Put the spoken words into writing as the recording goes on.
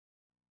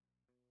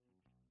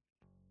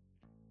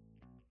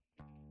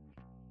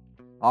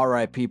All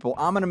right, people,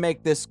 I'm going to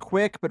make this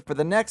quick, but for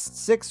the next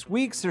 6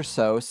 weeks or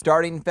so,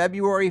 starting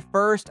February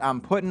 1st, I'm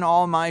putting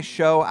all my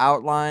show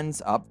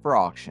outlines up for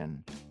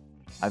auction.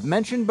 I've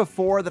mentioned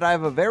before that I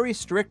have a very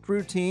strict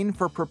routine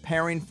for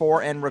preparing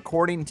for and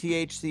recording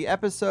THC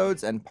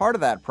episodes, and part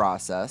of that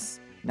process,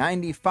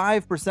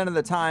 95% of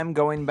the time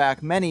going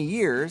back many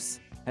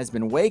years, has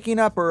been waking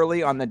up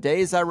early on the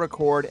days I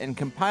record and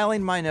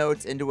compiling my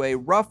notes into a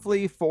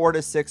roughly 4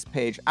 to 6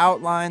 page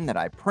outline that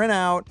I print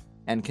out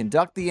and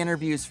conduct the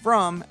interviews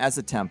from as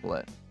a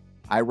template.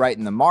 I write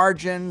in the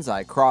margins,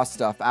 I cross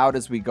stuff out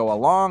as we go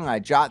along, I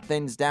jot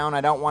things down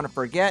I don't want to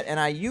forget, and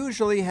I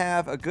usually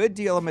have a good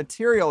deal of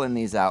material in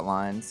these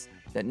outlines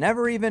that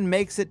never even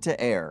makes it to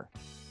air.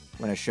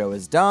 When a show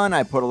is done,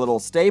 I put a little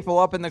staple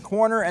up in the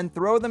corner and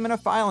throw them in a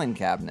filing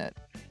cabinet.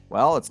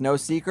 Well, it's no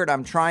secret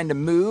I'm trying to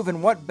move,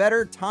 and what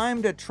better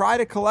time to try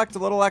to collect a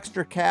little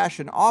extra cash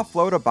and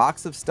offload a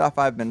box of stuff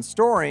I've been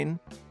storing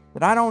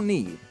that I don't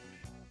need.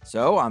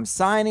 So I'm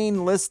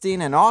signing,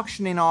 listing, and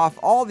auctioning off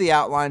all the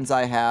outlines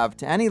I have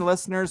to any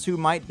listeners who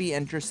might be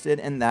interested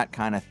in that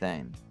kind of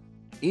thing.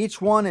 Each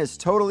one is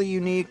totally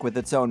unique with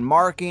its own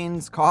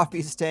markings,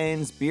 coffee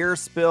stains, beer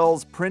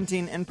spills,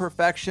 printing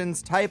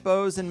imperfections,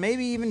 typos, and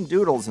maybe even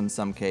doodles in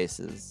some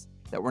cases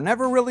that were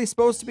never really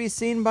supposed to be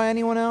seen by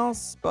anyone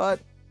else, but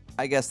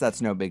I guess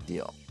that's no big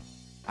deal.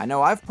 I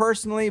know I've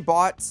personally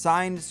bought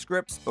signed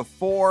scripts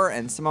before,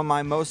 and some of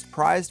my most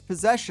prized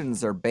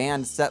possessions are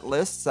band set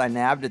lists I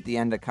nabbed at the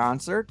end of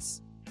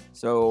concerts.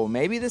 So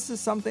maybe this is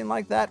something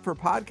like that for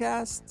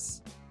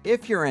podcasts?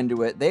 If you're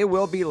into it, they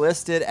will be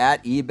listed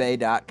at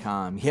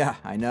ebay.com. Yeah,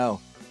 I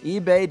know.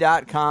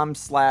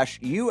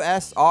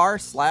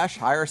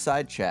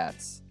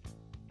 ebay.com/USR/HigherSideChats.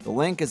 The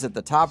link is at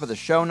the top of the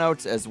show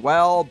notes as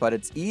well, but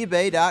it's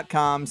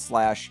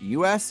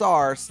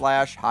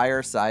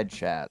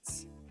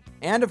ebay.com/USR/HigherSideChats.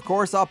 And of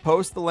course, I'll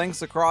post the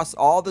links across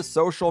all the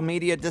social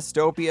media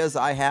dystopias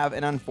I have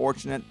an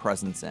unfortunate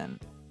presence in.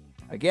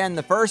 Again,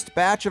 the first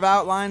batch of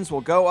outlines will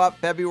go up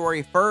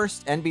February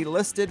 1st and be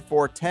listed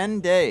for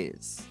 10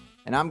 days.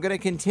 And I'm going to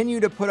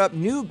continue to put up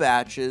new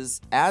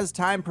batches as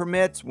time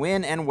permits,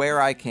 when and where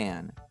I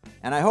can.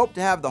 And I hope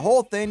to have the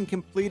whole thing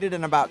completed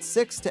in about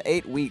 6 to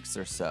 8 weeks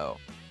or so.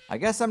 I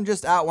guess I'm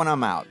just out when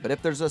I'm out, but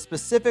if there's a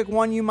specific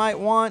one you might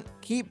want,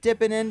 keep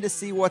dipping in to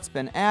see what's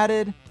been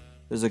added.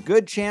 There's a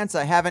good chance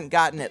I haven't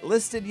gotten it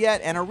listed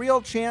yet, and a real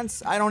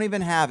chance I don't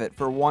even have it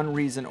for one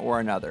reason or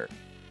another.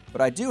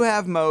 But I do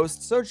have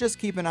most, so just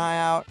keep an eye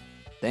out.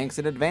 Thanks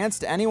in advance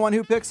to anyone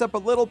who picks up a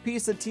little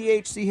piece of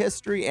THC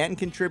history and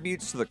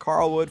contributes to the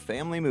Carlwood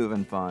Family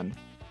Moving Fund.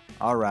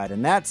 Alright,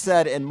 and that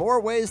said, in more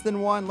ways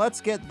than one,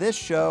 let's get this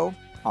show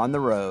on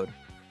the road.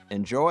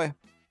 Enjoy.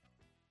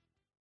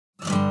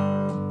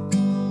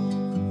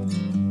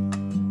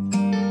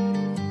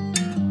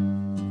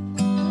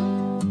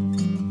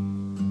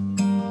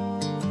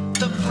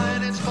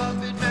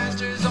 Puppet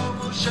masters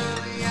almost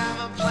surely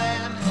have a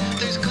plan.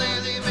 There's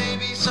clearly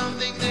maybe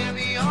something there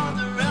beyond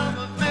the realm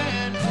of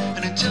man.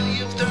 And until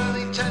you've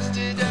thoroughly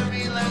tested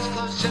every last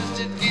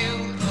close-chested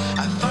view,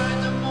 I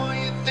find the more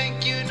you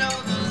think you know,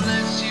 the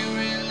less you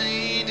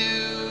really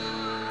do.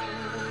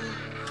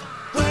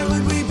 Where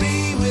would we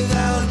be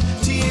without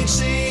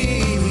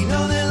THC? We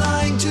know they're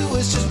lying to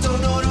us, just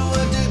don't know to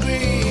what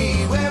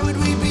degree. Where would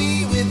we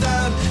be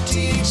without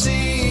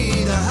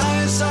THC? The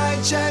Higher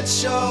Side Chat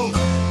Show.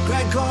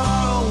 Greg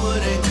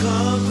Carlwood and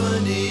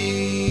Company.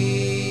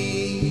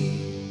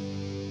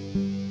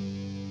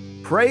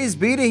 Praise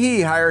be to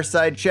He, Higher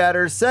Side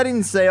Chatters,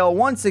 setting sail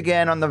once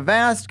again on the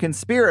vast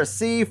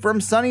conspiracy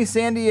from sunny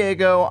San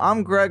Diego.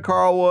 I'm Greg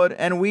Carlwood,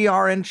 and we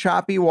are in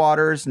choppy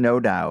waters, no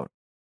doubt.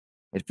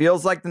 It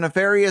feels like the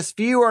nefarious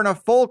few are in a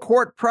full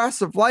court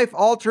press of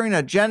life-altering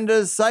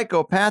agendas,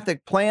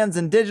 psychopathic plans,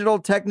 and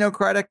digital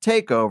technocratic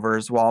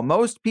takeovers, while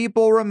most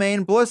people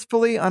remain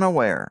blissfully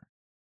unaware.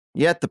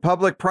 Yet the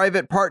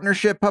public-private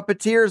partnership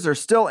puppeteers are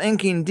still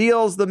inking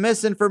deals, the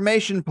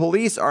misinformation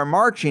police are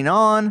marching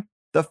on,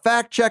 the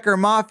fact-checker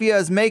mafia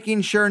is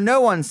making sure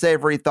no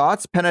unsavory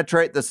thoughts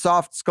penetrate the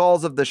soft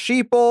skulls of the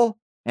sheeple,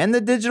 and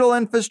the digital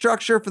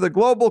infrastructure for the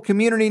global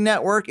community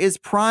network is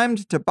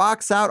primed to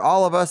box out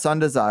all of us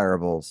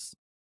undesirables.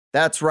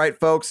 That's right,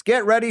 folks.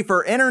 Get ready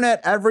for internet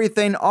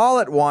everything all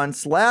at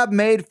once,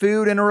 lab-made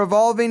food, and a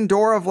revolving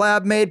door of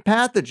lab-made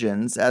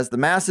pathogens, as the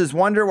masses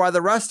wonder why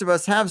the rest of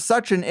us have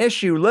such an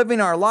issue living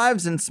our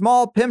lives in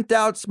small,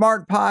 pimped-out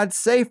smart pods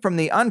safe from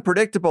the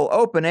unpredictable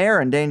open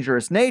air and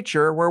dangerous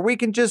nature, where we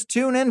can just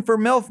tune in for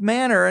MILF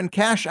Manor and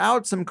cash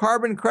out some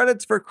carbon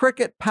credits for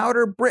cricket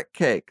powder brick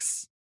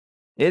cakes.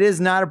 It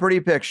is not a pretty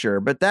picture,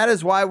 but that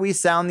is why we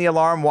sound the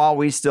alarm while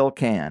we still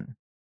can.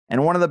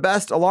 And one of the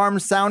best alarm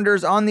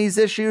sounders on these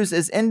issues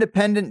is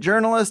independent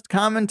journalist,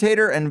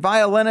 commentator, and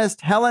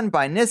violinist Helen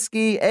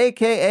Buyniski,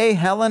 aka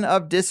Helen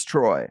of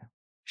Destroy.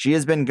 She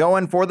has been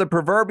going for the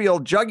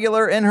proverbial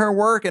jugular in her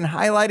work and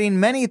highlighting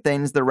many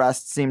things the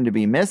rest seem to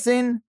be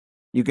missing.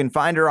 You can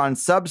find her on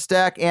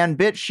Substack and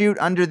BitChute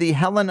under the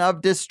Helen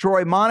of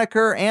Destroy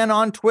moniker, and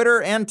on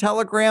Twitter and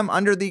Telegram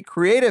under the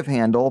creative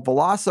handle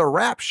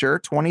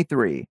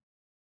VelociRapture23.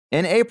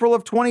 In April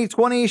of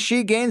 2020,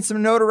 she gained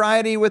some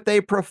notoriety with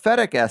a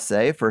prophetic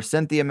essay for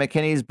Cynthia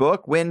McKinney's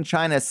book, When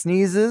China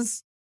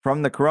Sneezes,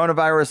 From the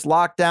Coronavirus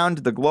Lockdown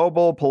to the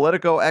Global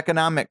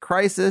Politico-Economic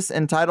Crisis,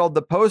 entitled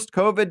The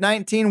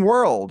Post-COVID-19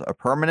 World, A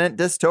Permanent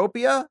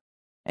Dystopia?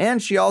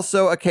 And she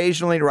also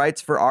occasionally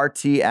writes for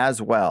RT as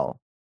well.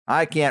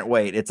 I can't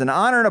wait. It's an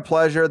honor and a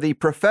pleasure. The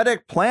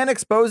prophetic,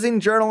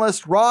 plan-exposing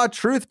journalist, raw,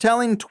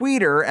 truth-telling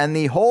tweeter, and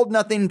the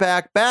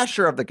hold-nothing-back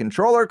basher of the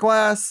controller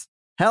class,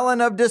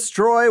 Helen of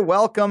Destroy,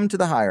 welcome to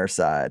the higher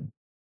side.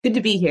 Good to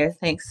be here.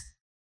 Thanks.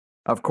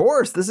 Of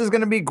course, this is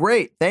going to be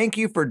great. Thank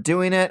you for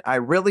doing it. I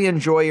really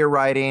enjoy your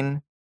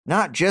writing.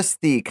 Not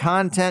just the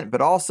content, but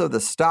also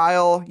the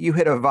style. You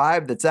hit a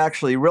vibe that's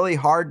actually really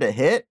hard to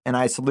hit, and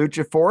I salute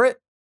you for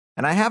it.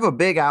 And I have a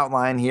big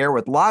outline here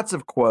with lots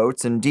of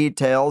quotes and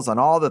details on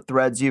all the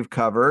threads you've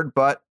covered,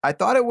 but I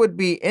thought it would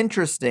be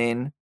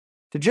interesting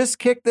to just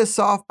kick this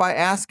off by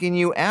asking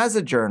you, as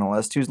a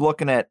journalist who's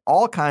looking at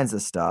all kinds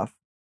of stuff,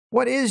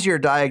 what is your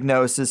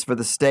diagnosis for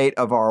the state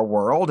of our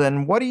world,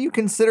 and what do you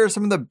consider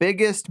some of the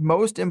biggest,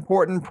 most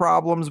important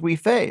problems we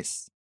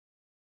face?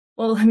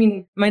 Well, I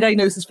mean, my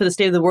diagnosis for the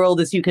state of the world,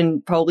 as you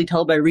can probably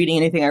tell by reading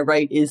anything I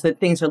write, is that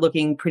things are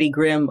looking pretty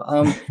grim.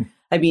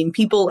 I mean,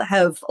 people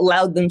have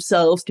allowed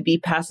themselves to be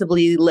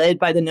passively led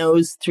by the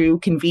nose through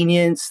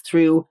convenience,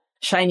 through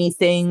shiny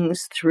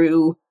things,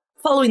 through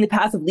following the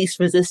path of least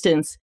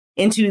resistance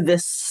into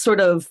this sort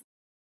of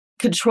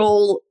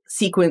control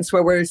sequence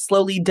where we're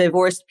slowly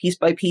divorced piece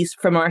by piece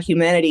from our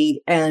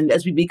humanity. And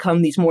as we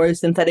become these more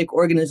synthetic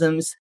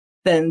organisms,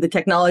 then the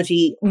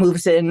technology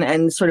moves in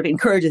and sort of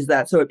encourages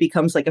that. So it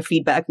becomes like a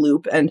feedback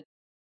loop. And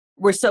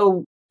we're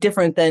so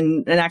different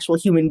than an actual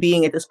human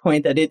being at this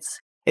point that it's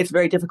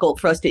very difficult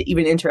for us to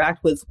even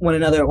interact with one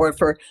another, or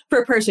for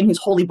a person who's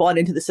wholly bought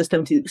into the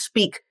system to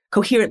speak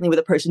coherently with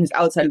a person who's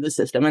outside of the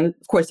system. And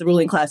of course, the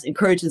ruling class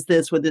encourages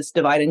this with this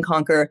divide and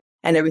conquer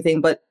and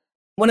everything. But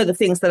one of the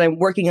things that I'm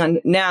working on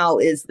now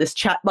is this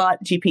chatbot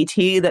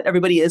GPT that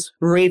everybody is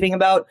raving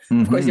about.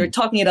 Mm-hmm. Of course, they're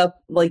talking it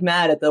up like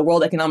mad at the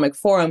World Economic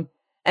Forum.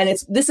 And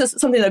this is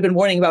something that I've been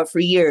warning about for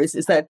years,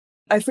 is that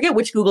I forget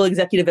which Google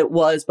executive it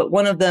was, but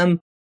one of them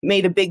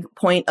made a big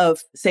point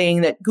of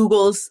saying that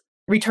Google's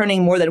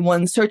returning more than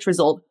one search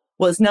result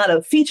was not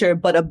a feature,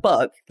 but a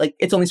bug. Like,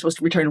 it's only supposed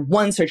to return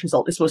one search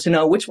result. It's supposed to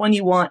know which one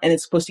you want, and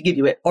it's supposed to give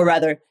you it. Or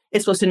rather,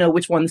 it's supposed to know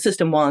which one the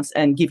system wants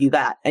and give you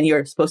that. And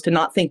you're supposed to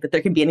not think that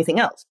there can be anything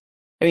else.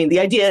 I mean,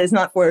 the idea is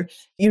not for,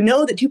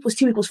 that 2 +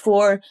 2 =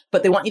 4,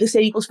 but they want you to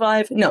say equals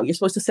 5. No, you're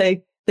supposed to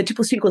say that 2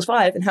 + 2 =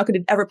 5. And how could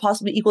it ever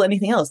possibly equal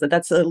anything else?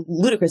 That's a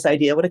ludicrous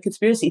idea. What a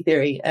conspiracy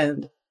theory.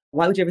 And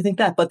why would you ever think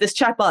that? But this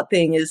chatbot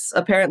thing is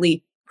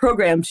apparently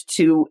programmed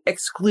to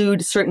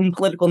exclude certain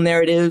political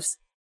narratives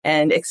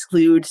and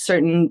exclude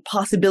certain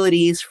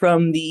possibilities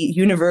from the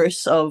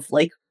universe of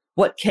like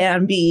what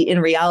can be in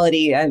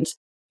reality. And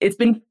it's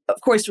been, of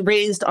course,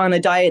 raised on a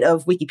diet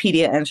of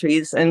Wikipedia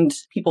entries. And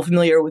people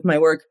familiar with my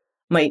work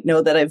might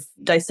know that I've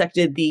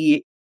dissected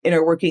the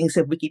inner workings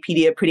of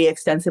Wikipedia pretty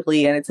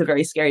extensively, and it's a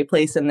very scary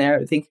place in there.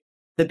 I think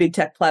the big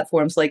tech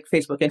platforms like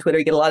Facebook and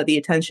Twitter get a lot of the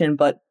attention,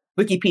 but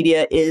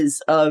Wikipedia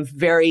is a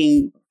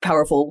very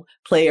powerful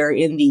player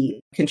in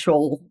the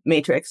control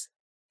matrix.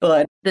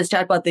 But this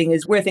chatbot thing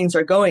is where things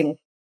are going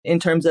in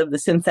terms of the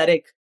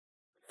synthetic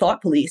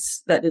thought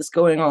police that is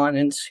going on.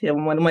 And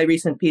one of my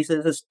recent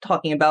pieces is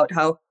talking about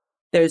how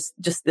there's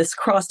just this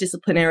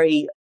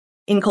cross-disciplinary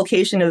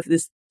inculcation of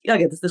this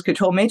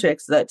control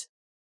matrix that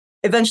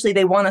eventually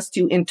they want us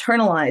to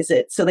internalize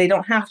it so they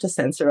don't have to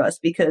censor us,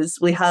 because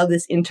we have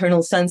this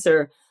internal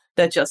censor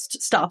that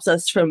just stops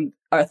us from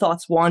our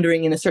thoughts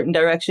wandering in a certain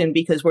direction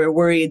because we're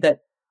worried that,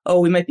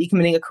 we might be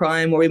committing a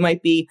crime, or we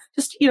might be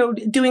just,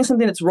 doing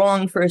something that's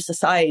wrong for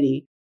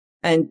society.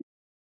 And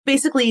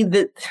basically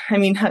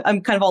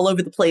I'm kind of all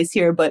over the place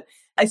here, but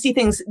I see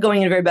things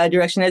going in a very bad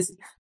direction. As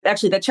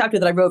actually that chapter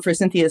that I wrote for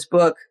Cynthia's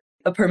book,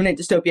 A Permanent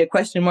Dystopia ?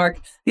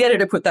 The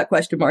editor put that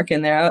question mark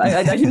in there.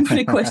 I didn't put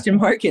a question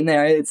mark in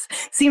there. It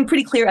seemed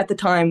pretty clear at the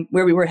time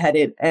where we were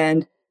headed.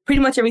 And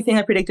pretty much everything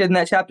I predicted in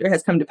that chapter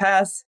has come to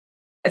pass.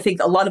 I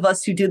think a lot of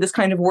us who do this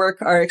kind of work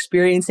are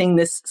experiencing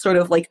this sort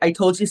of like, I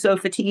told you so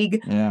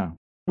fatigue. Yeah.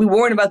 We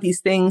warn about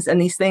these things,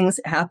 and these things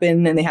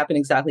happen, and they happen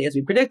exactly as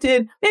we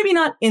predicted. Maybe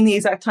not in the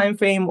exact time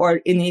frame or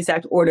in the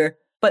exact order,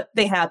 but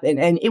they happen.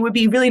 And it would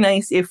be really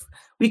nice if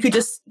we could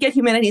just get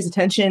humanity's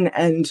attention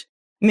and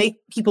make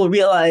people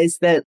realize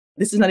that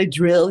this is not a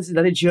drill, this is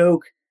not a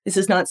joke, this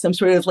is not some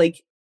sort of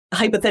like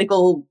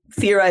hypothetical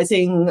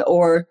theorizing,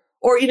 or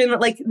even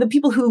like the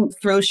people who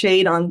throw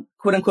shade on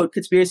quote unquote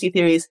conspiracy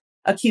theories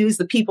accuse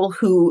the people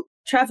who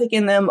traffic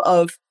in them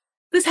of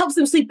this helps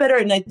them sleep better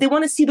at night. They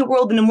want to see the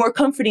world in a more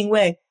comforting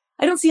way.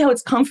 I don't see how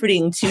it's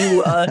comforting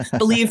to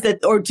believe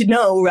that, or to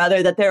know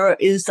rather, that there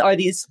are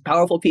these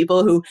powerful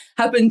people who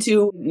happen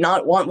to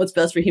not want what's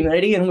best for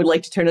humanity and would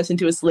like to turn us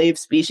into a slave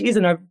species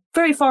and are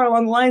very far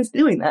along the lines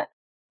doing that.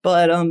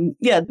 But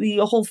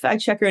the whole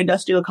fact checker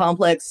industrial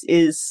complex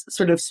is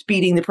sort of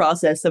speeding the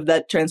process of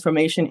that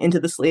transformation into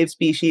the slave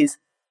species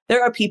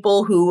there are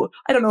people who,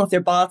 I don't know if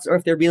they're bots or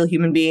if they're real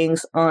human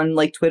beings on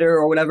like Twitter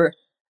or whatever,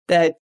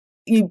 that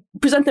you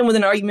present them with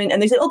an argument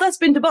and they say, oh, that's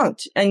been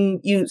debunked. And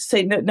you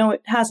say, no,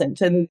 it hasn't.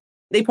 And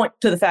they point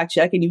to the fact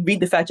check and you read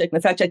the fact check and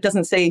the fact check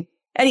doesn't say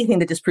anything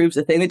that disproves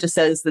the thing. It just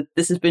says that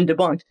this has been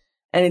debunked.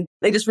 And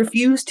they just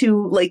refuse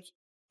to like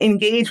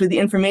engage with the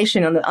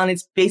information on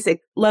its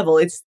basic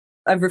level.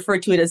 I've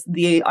referred to it as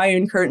the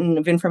Iron Curtain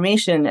of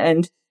information.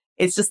 And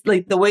it's just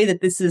like the way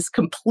that this is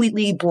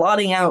completely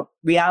blotting out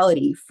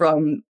reality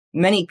from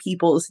many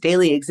people's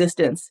daily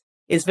existence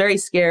is very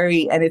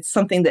scary. And it's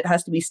something that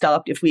has to be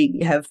stopped if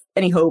we have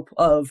any hope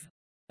of,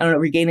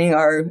 regaining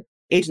our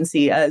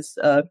agency as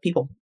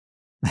people.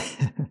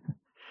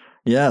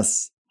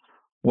 Yes.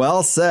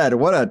 Well said.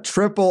 What a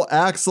triple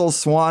axel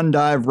swan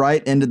dive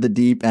right into the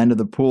deep end of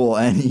the pool.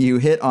 And you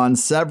hit on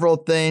several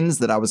things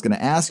that I was going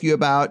to ask you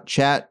about,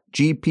 Chat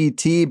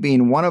GPT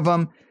being one of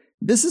them.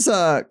 This is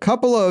a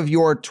couple of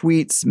your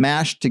tweets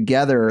mashed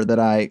together that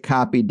I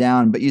copied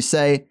down, but you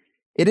say,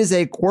 it is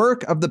a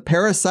quirk of the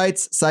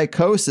parasite's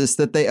psychosis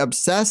that they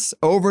obsess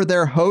over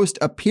their host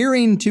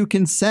appearing to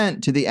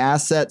consent to the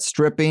asset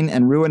stripping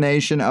and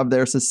ruination of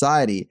their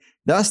society.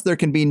 Thus, there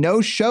can be no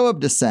show of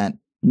dissent,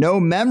 no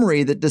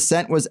memory that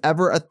dissent was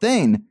ever a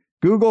thing.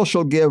 Google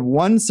shall give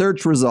one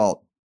search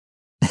result.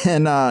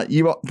 And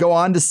you go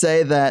on to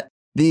say that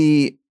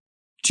the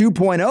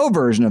 2.0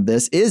 version of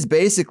this is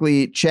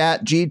basically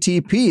Chat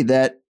GTP,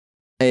 that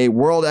a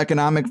World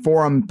Economic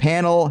Forum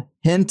panel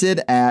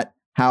hinted at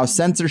how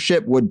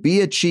censorship would be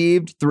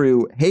achieved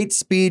through hate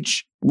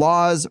speech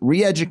laws,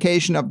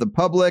 re-education of the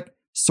public,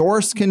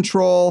 source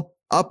control,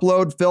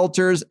 upload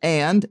filters,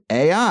 and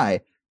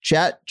AI.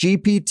 Chat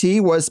GPT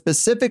was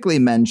specifically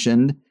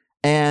mentioned,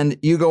 and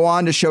you go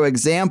on to show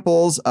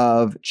examples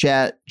of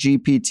Chat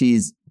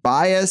GPT's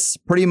bias,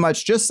 pretty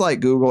much just like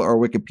Google or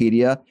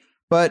Wikipedia.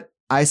 But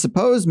I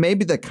suppose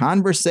maybe the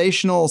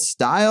conversational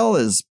style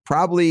is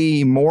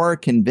probably more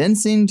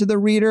convincing to the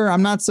reader.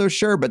 I'm not so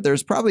sure, but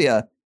there's probably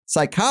a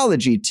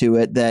psychology to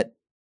it that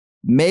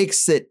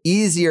makes it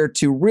easier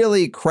to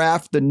really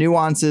craft the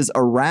nuances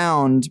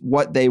around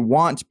what they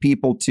want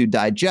people to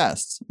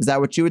digest. Is that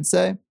what you would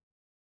say?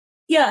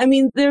 Yeah, I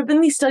mean, there have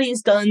been these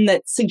studies done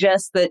that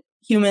suggest that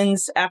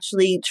humans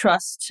actually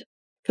trust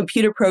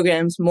computer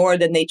programs more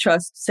than they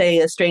trust, say,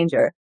 a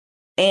stranger.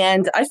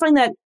 And I find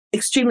that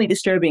extremely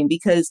disturbing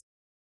because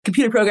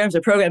computer programs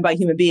are programmed by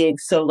human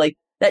beings. So like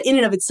that in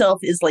and of itself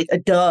is like a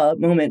duh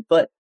moment.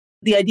 But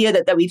the idea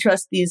that we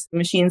trust these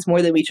machines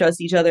more than we trust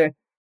each other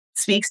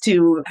speaks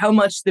to how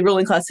much the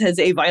ruling class has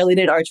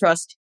violated our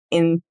trust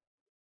in.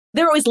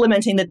 They're always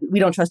lamenting that we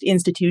don't trust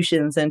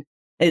institutions. And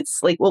it's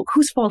like, well,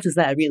 whose fault is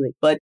that really?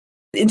 But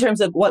in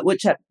terms of what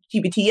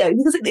ChatGPT, yeah,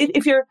 because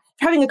if you're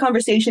having a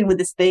conversation with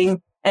this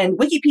thing, and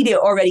Wikipedia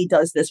already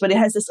does this, but it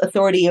has this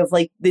authority of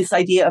like this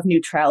idea of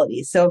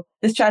neutrality. So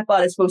this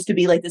chatbot is supposed to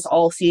be like this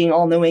all-seeing,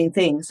 all-knowing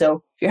thing.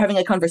 So if you're having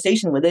a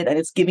conversation with it and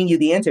it's giving you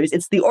the answers,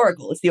 it's the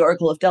oracle. It's the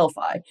oracle of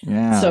Delphi.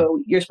 Yeah. So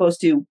you're supposed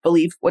to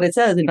believe what it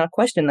says and not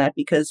question that,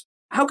 because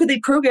how could they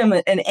program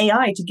an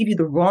AI to give you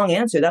the wrong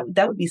answer?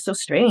 That would be so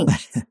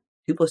strange.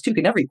 2 + 2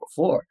 could never equal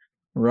 4.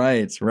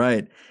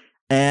 Right.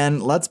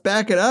 And let's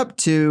back it up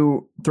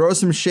to throw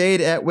some shade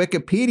at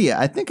Wikipedia.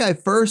 I think I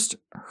first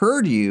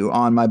heard you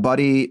on my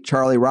buddy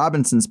Charlie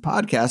Robinson's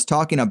podcast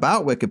talking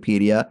about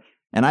Wikipedia,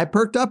 and I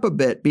perked up a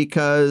bit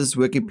because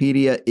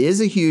Wikipedia is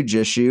a huge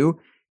issue.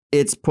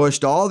 It's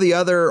pushed all the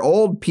other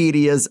old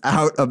pedias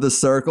out of the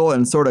circle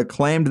and sort of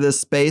claimed this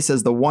space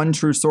as the one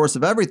true source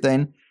of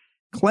everything,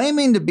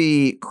 claiming to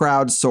be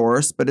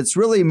crowdsourced, but it's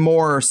really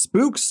more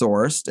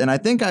spook-sourced. And I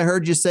think I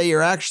heard you say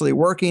you're actually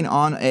working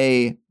on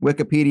a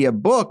Wikipedia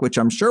book, which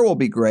I'm sure will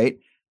be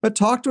great. But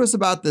talk to us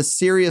about the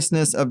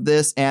seriousness of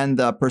this and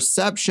the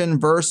perception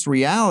versus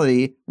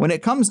reality when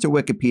it comes to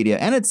Wikipedia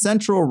and its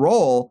central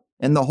role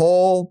in the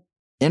whole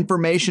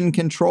information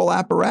control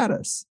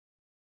apparatus.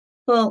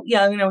 Well,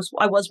 yeah, I mean,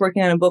 I was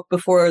working on a book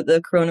before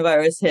the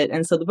coronavirus hit,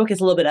 and so the book is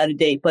a little bit out of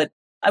date, but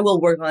I will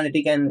work on it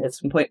again at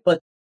some point.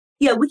 But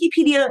yeah,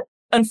 Wikipedia,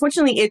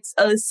 unfortunately, it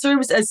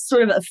serves as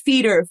sort of a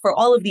feeder for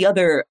all of the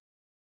other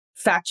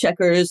fact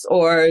checkers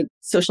or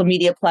social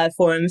media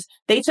platforms.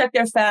 They check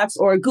their facts,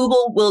 or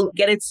Google will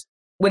get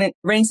when it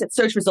ranks its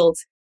search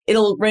results,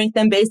 it'll rank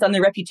them based on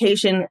their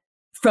reputation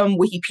from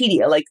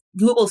Wikipedia. Like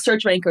Google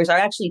search rankers are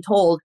actually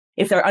told,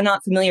 if they're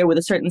not familiar with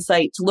a certain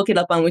site, to look it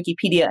up on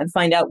Wikipedia and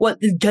find out what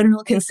the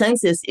general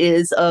consensus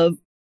is of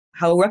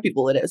how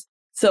reputable it is.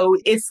 So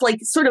it's like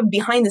sort of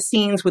behind the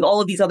scenes with all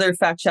of these other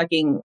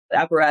fact-checking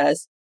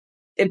apparatus.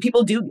 And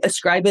people do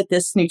ascribe it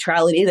this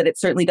neutrality that it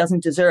certainly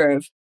doesn't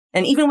deserve.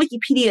 And even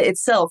Wikipedia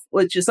itself,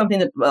 which is something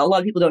that a lot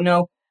of people don't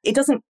know, it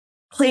doesn't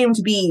claim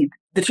to be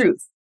the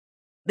truth.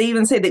 They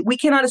even say that we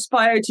cannot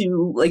aspire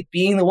to like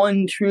being the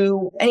one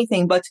true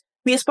anything, but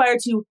we aspire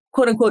to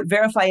quote unquote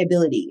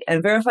verifiability.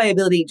 And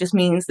verifiability just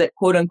means that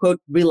quote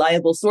unquote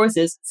reliable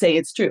sources say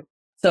it's true.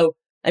 So,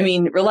 I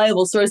mean,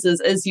 reliable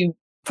sources, as you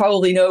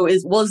probably know,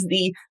 was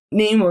the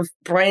name of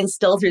Brian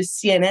Stelter's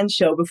CNN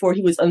show before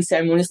he was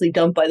unceremoniously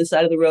dumped by the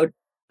side of the road.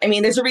 I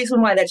mean, there's a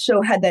reason why that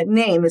show had that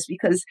name, is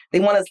because they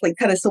want us like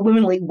kind of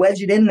subliminally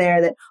wedge it in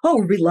there that, oh,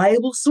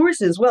 reliable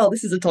sources. Well,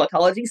 this is a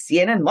tautology.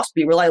 CNN must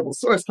be a reliable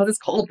source because it's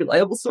called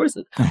reliable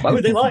sources. Why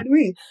would they lie to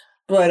me?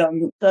 But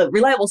the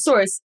reliable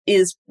source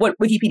is what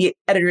Wikipedia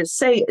editors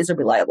say is a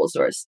reliable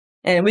source.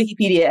 And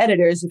Wikipedia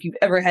editors, if you've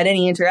ever had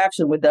any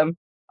interaction with them,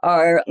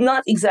 are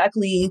not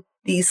exactly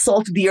the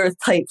salt of the earth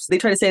types. They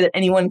try to say that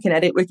anyone can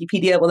edit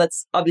Wikipedia. Well,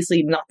 that's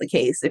obviously not the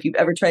case. If you've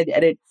ever tried to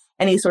edit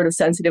any sort of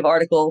sensitive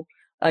article,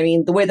 I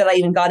mean, the way that I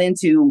even got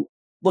into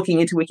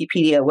looking into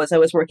Wikipedia was I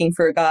was working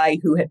for a guy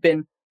who had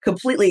been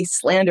completely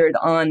slandered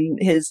on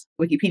his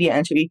Wikipedia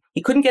entry.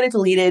 He couldn't get it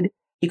deleted.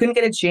 He couldn't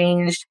get it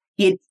changed.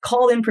 He had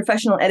called in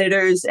professional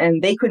editors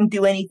and they couldn't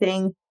do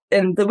anything.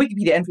 And the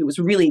Wikipedia entry was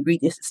really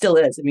egregious. It still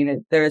is. I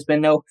mean, there has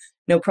been no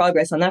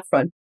progress on that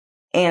front.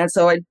 And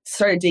so I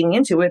started digging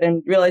into it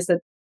and realized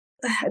that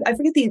I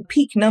forget the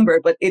peak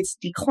number, but it's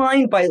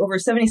declined by over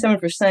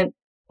 77%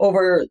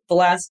 over the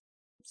last,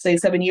 say,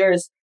 7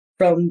 years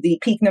from the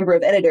peak number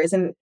of editors.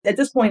 And at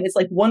this point, it's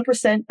like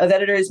 1% of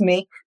editors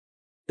make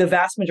the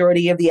vast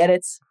majority of the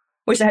edits.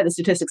 Wish I had the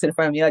statistics in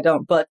front of me. I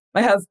don't, but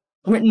I have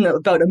written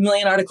about 1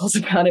 million articles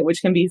about it,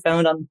 which can be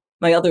found on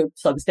my other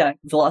Substack,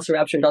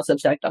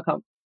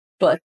 velocirapture.substack.com.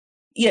 But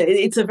yeah,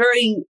 it's a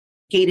very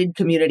gated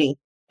community.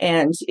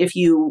 And if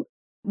you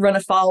run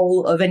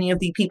afoul of any of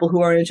the people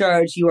who are in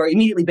charge, you are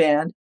immediately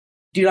banned.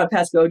 Do not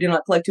pass go, do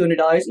not collect $200.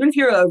 Even if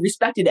you're a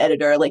respected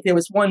editor, like there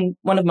was one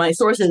of my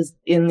sources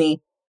in the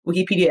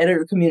Wikipedia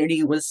editor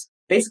community was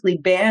basically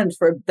banned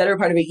for a better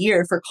part of a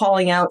year for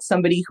calling out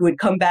somebody who had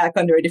come back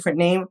under a different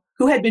name,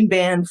 who had been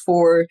banned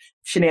for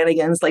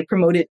shenanigans like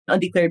promoted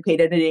undeclared paid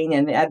editing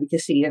and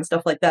advocacy and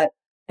stuff like that.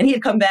 And he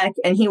had come back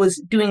and he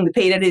was doing the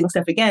paid editing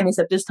stuff again,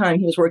 except this time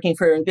he was working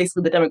for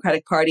basically the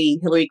Democratic Party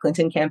Hillary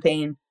Clinton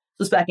campaign.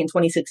 This was back in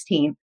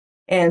 2016.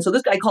 And so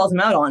this guy calls him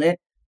out on it.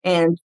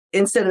 And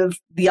instead of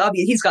the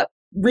obvious, he's got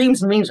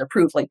reams and reams of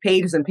proof, like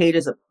pages and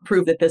pages of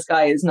proof that this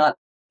guy is not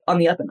on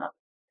the up and up.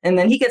 And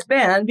then he gets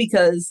banned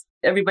because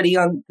everybody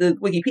on the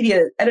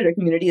Wikipedia editor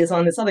community is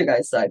on this other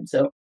guy's side.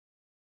 So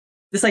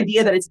this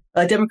idea that it's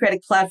a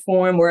democratic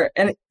platform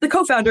and the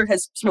co-founder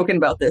has spoken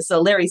about this,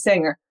 Larry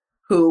Sanger,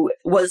 who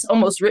was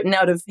almost written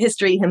out of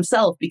history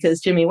himself because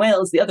Jimmy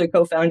Wales, the other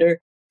co-founder,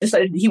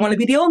 decided he wanted to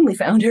be the only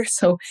founder.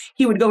 So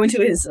he would go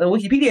into his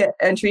Wikipedia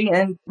entry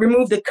and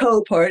remove the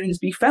co part and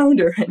just be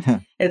founder.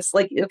 And it's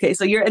like, okay,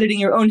 so you're editing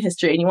your own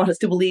history and you want us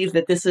to believe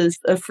that this is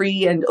a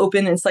free and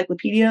open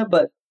encyclopedia.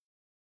 But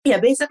yeah,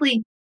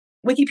 basically,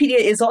 Wikipedia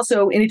is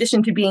also, in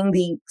addition to being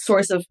the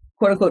source of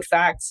quote unquote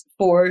facts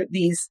for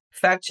these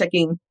fact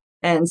checking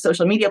and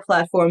social media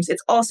platforms,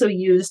 it's also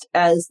used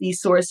as the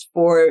source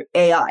for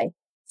AI.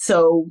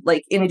 So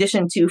like in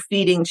addition to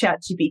feeding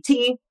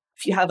ChatGPT,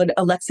 if you have an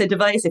Alexa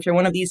device, if you're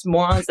one of these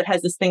morons that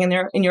has this thing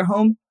in your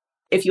home,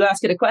 if you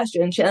ask it a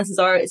question, chances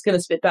are it's going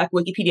to spit back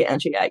Wikipedia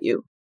entry at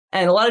you.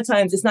 And a lot of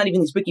times it's not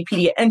even these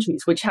Wikipedia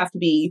entries, which have to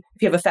be,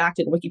 if you have a fact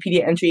in a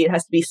Wikipedia entry, it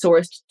has to be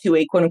sourced to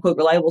a quote unquote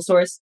reliable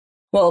source.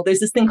 Well, there's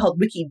this thing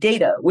called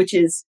Wikidata, which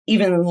is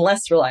even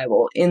less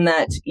reliable in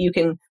that you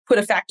can put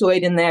a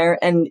factoid in there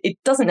and it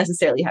doesn't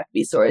necessarily have to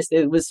be sourced.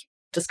 It was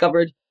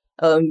discovered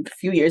a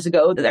few years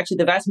ago that actually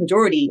the vast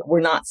majority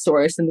were not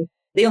sourced. And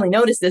they only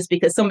noticed this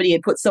because somebody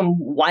had put some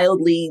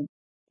wildly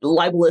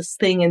libelous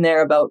thing in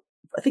there about,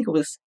 I think it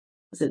was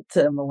it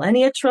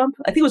Melania Trump?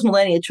 I think it was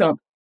Melania Trump.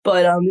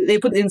 But they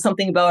put in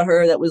something about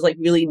her that was like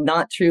really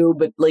not true,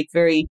 but like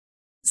very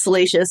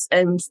salacious.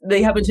 And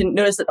they happened to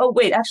notice that, oh,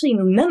 wait, actually,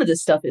 none of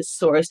this stuff is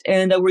sourced.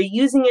 And we're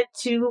using it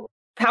to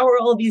power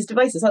all of these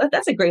devices. So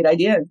that's a great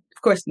idea.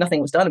 Of course,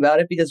 nothing was done about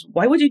it because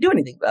why would you do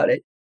anything about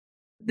it?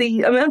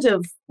 The amount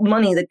of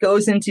money that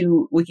goes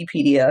into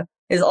Wikipedia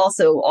is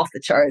also off the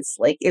charts.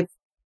 Like if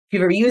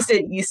you've ever used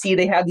it, you see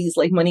they have these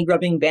like money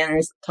grubbing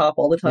banners at the top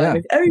all the time. Yeah,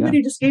 if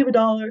everybody just gave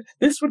 $1,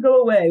 this would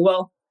go away.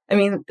 Well, I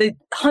mean, the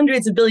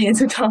hundreds of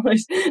billions of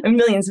dollars and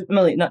millions,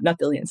 not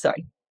billions,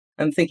 sorry.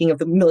 I'm thinking of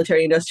the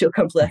military industrial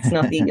complex,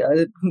 not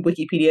the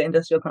Wikipedia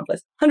industrial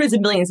complex. Hundreds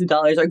of millions of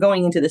dollars are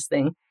going into this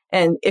thing.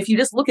 And if you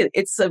just look at it,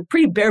 it's a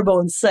pretty bare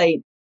bones site.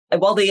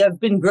 While they have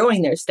been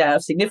growing their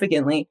staff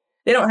significantly,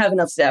 they don't have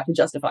enough staff to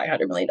justify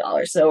 $100 million.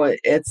 So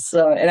it's,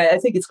 and I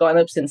think it's gone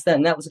up since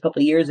then. That was a couple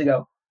of years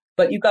ago.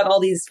 But you've got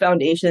all these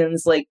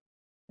foundations like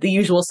the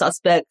usual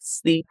suspects,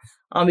 the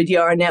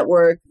Ahmadiyya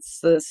Network,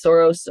 the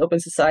Soros Open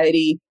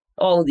Society,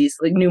 all of these,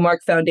 like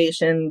Newmark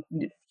Foundation,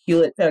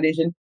 Hewlett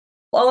Foundation.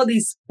 All of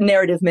these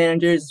narrative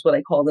managers, is what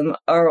I call them,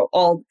 are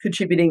all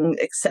contributing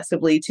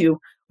excessively to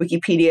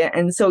Wikipedia.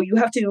 And so you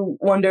have to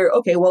wonder,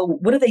 okay, well,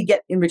 what do they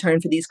get in return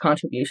for these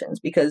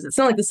contributions? Because it's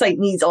not like the site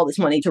needs all this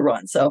money to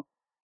run. So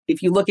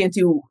if you look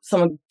into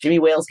some of Jimmy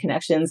Wales'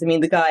 connections, I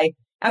mean, the guy,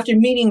 after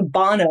meeting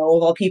Bono,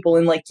 of all people,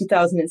 in like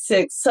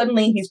 2006,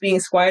 suddenly he's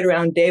being squired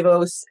around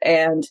Davos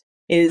and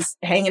is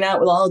hanging out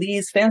with all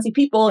these fancy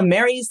people and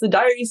marries the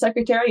diary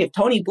secretary of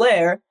Tony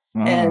Blair.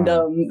 And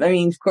I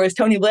mean, of course,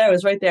 Tony Blair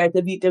was right there at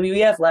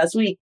WWF last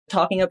week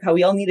talking up how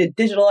we all need a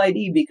digital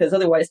ID because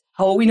otherwise,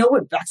 how will we know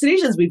what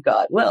vaccinations we've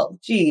got? Well,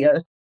 gee,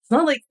 it's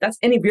not like that's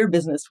any of your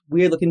business,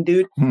 weird looking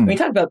dude. I mean,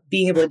 talk about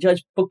being able to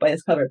judge book by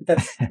its cover, but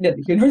that's neither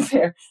here nor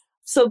there.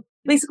 So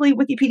basically,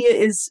 Wikipedia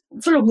is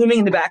sort of looming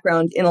in the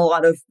background in a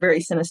lot of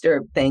very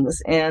sinister things.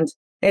 And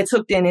it's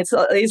hooked in.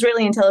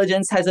 Israeli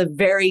intelligence has a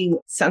very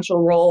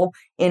central role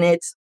in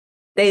it.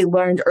 They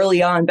learned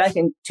early on, back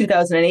in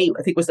 2008,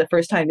 I think was the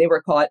first time they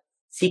were caught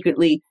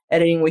secretly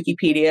editing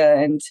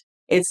Wikipedia. And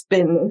it's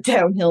been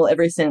downhill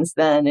ever since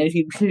then. And if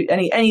you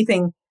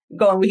anything,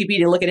 go on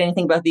Wikipedia, look at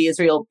anything about the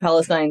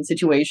Israel-Palestine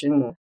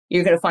situation,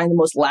 you're going to find the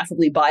most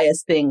laughably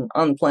biased thing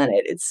on the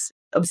planet. It's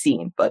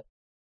obscene, but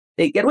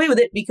they get away with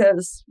it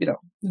because,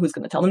 who's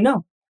going to tell them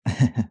no?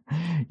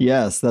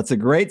 Yes, that's a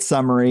great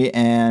summary.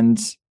 And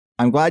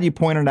I'm glad you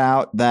pointed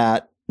out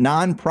that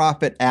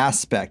nonprofit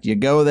aspect. You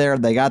go there,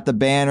 they got the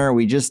banner,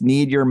 we just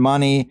need your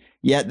money,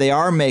 yet they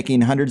are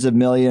making hundreds of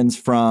millions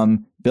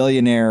from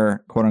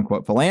billionaire, quote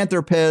unquote,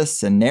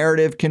 philanthropists and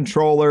narrative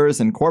controllers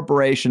and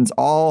corporations,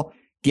 all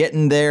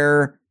getting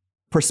their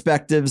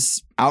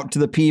perspectives out to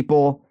the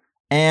people.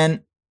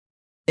 And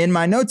in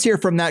my notes here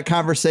from that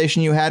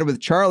conversation you had with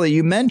Charlie,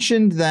 you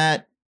mentioned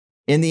that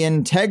in the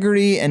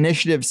Integrity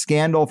Initiative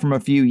scandal from a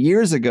few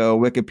years ago,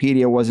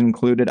 Wikipedia was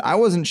included. I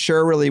wasn't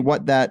sure really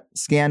what that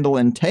scandal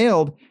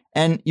entailed.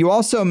 And you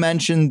also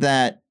mentioned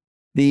that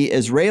the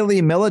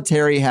Israeli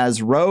military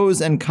has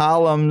rows and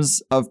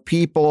columns of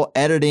people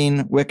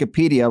editing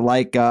Wikipedia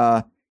like,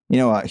 a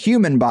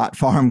human bot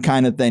farm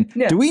kind of thing.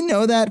 Yeah. Do we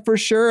know that for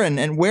sure?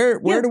 And where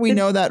do we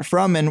know that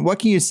from? And what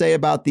can you say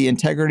about the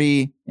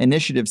Integrity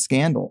Initiative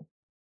scandal?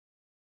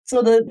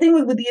 So the thing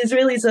with the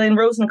Israelis in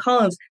rows and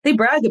columns, they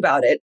brag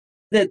about it,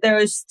 that there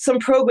was some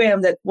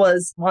program that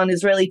was on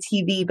Israeli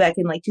TV back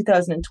in like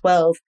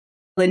 2012.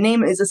 The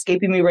name is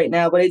escaping me right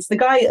now, but it's the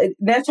guy,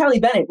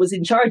 Naftali Bennett was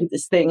in charge of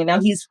this thing. And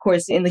now he's, of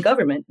course, in the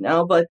government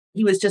now, but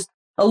he was just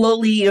a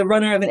lowly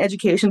runner of an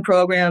education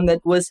program that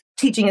was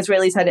teaching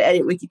Israelis how to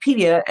edit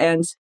Wikipedia.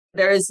 And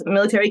there's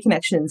military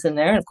connections in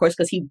there. And of course,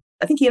 because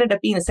I think he ended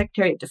up being the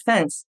Secretary of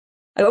Defense.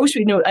 I wish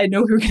I know we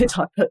were going to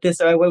talk about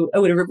this, or I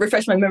would have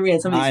refreshed my memory on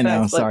some of these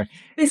facts. Sorry.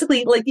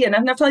 Basically,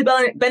 Naftali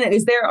Bennett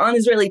is there on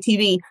Israeli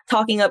TV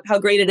talking up how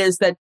great it is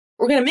that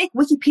we're going to make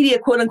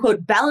Wikipedia, quote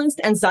unquote, balanced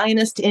and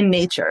Zionist in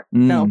nature.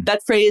 Now,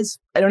 that phrase,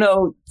 I don't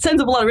know,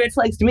 sends up a lot of red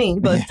flags to me,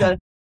 but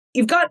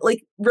you've got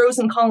like rows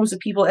and columns of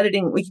people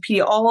editing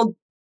Wikipedia, all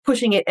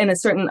pushing it in a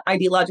certain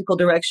ideological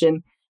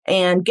direction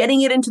and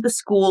getting it into the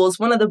schools.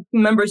 One of the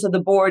members of the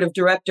board of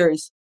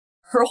directors,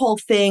 her whole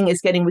thing is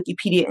getting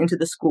Wikipedia into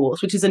the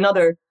schools, which is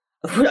another,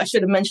 I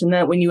should have mentioned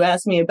that when you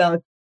asked me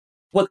about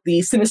what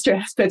the sinister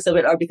aspects of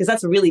it are, because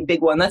that's a really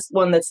big one. That's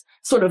one that's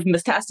sort of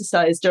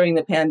metastasized during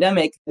the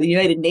pandemic. The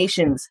United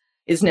Nations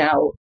is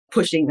now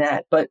pushing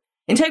that. But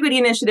Integrity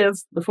Initiative,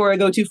 before I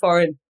go too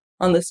far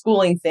on the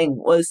schooling thing,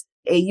 was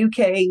a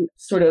UK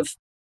sort of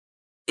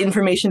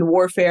information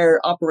warfare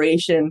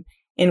operation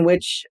in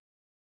which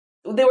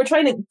they were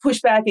trying to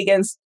push back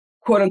against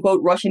quote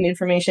unquote Russian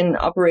information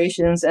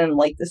operations and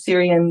like the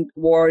Syrian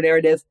war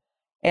narrative.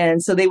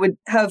 And so they would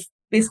have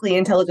basically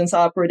intelligence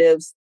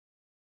operatives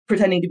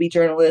pretending to be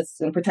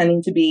journalists and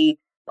pretending to be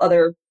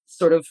other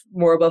sort of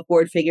more above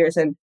board figures.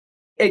 And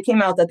it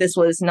came out that this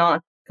was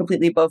not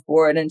completely above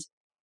board. And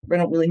I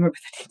don't really remember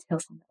the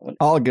details on that one.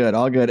 All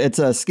good. It's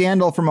a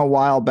scandal from a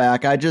while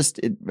back. I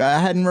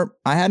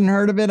hadn't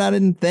heard of it. I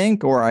didn't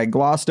think, or I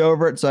glossed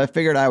over it. So I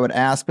figured I would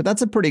ask, but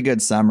that's a pretty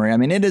good summary. I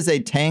mean, it is a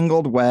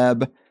tangled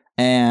web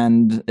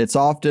and it's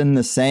often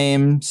the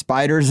same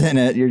spiders in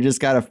it. You just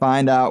got to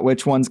find out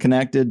which one's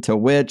connected to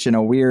which in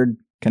a weird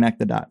connect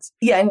the dots.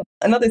 Yeah. And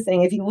another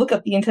thing, if you look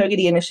up the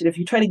Integrity Initiative,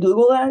 you try to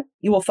Google that,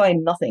 you will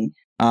find nothing.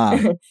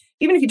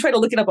 Even if you try to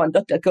look it up on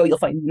DuckDuckGo, you'll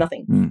find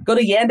nothing. Go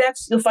to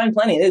Yandex, you'll find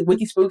plenty.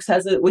 Wikispooks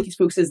has it.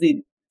 Wikispooks is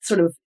the sort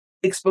of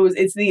exposed,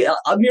 it's the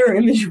mirror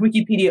image of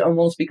Wikipedia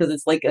almost, because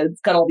it's like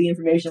it's got all the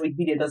information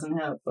Wikipedia doesn't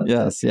have. But,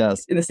 yes.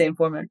 In the same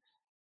format.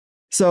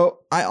 So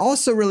I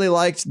also really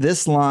liked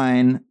this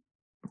line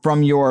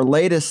from your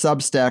latest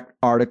Substack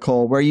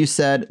article where you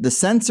said the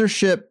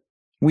censorship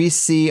we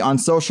see on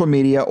social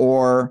media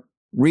or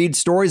read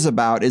stories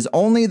about is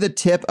only the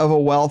tip of a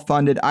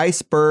well-funded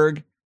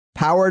iceberg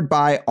powered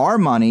by our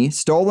money,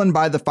 stolen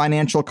by the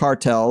financial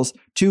cartels,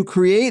 to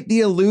create the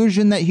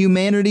illusion that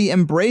humanity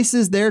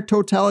embraces their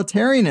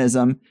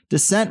totalitarianism.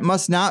 Dissent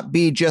must not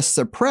be just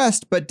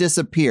suppressed, but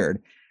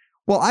disappeared.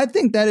 Well, I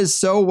think that is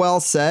so well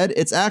said.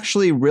 It's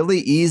actually really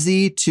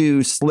easy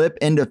to slip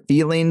into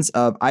feelings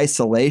of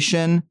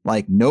isolation,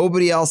 like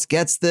nobody else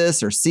gets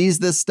this or sees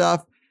this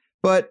stuff.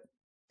 But,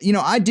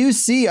 I do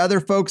see other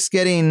folks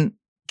getting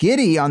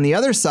giddy on the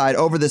other side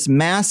over this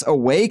mass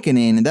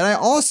awakening that I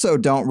also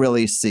don't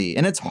really see.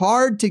 And it's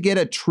hard to get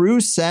a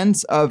true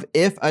sense of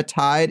if a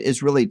tide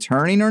is really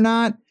turning or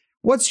not.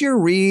 What's your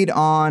read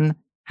on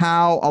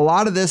how a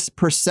lot of this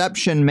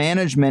perception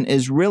management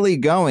is really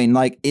going?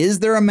 Like, is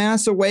there a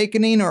mass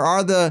awakening, or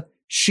are the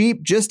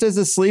sheep just as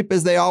asleep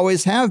as they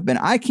always have been?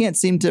 I can't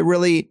seem to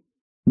really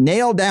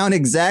nail down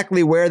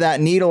exactly where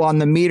that needle on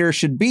the meter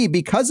should be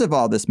because of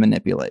all this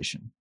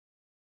manipulation.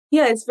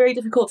 Yeah, it's very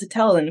difficult to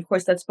tell. And of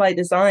course, that's by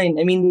design.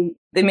 I mean,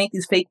 they make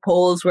these fake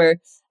polls where,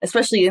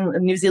 especially in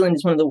New Zealand,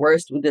 is one of the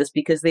worst with this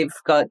because they've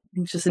got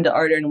Jacinda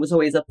Ardern was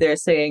always up there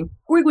saying,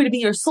 we're going to be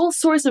your sole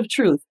source of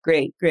truth.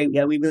 Great.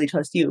 Yeah, we really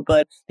trust you.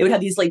 But they would have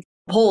these like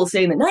polls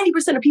saying that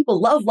 90% of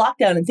people love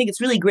lockdown and think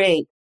it's really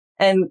great.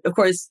 And of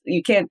course,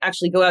 you can't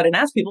actually go out and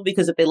ask people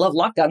because if they love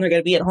lockdown, they're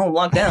going to be at home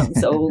locked down.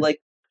 So like,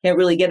 can't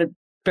really get a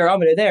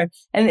barometer there.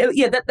 And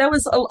that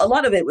was a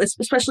lot of it, was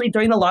especially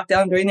during the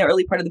lockdown, during the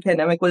early part of the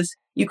pandemic, was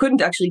you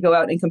couldn't actually go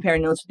out and compare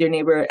notes with your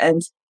neighbor.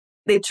 And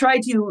they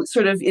tried to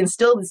sort of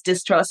instill this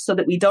distrust so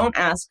that we don't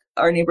ask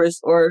our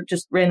neighbors or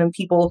just random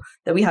people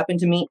that we happen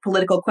to meet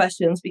political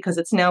questions, because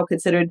it's now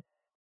considered,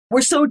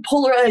 we're so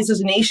polarized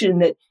as a nation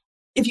that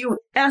if you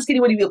ask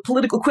anybody a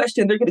political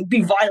question, they're going to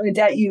be violent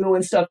at you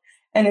and stuff.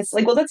 And it's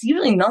like, well, that's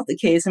usually not the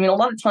case. I mean, a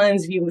lot of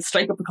times if you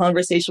strike up a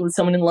conversation with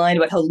someone in line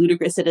about how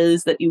ludicrous it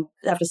is that you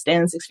have to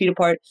stand 6 feet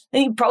apart,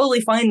 then you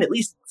probably find at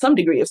least some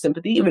degree of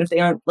sympathy, even if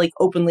they aren't like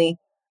openly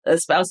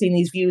espousing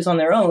these views on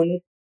their own.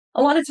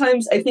 A lot of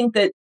times I think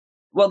that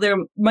while there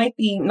might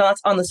be not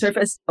on the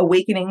surface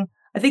awakening,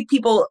 I think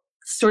people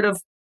sort of,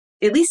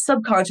 at least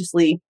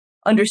subconsciously,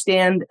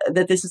 understand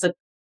that this is a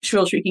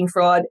shrill shrieking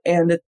fraud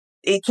and that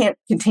it can't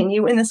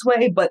continue in this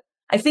way. But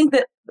I think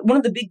that one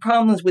of the big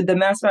problems with the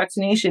mass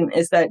vaccination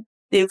is that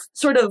they've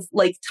sort of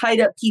like tied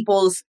up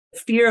people's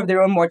fear of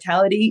their own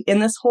mortality in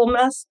this whole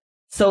mess.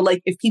 So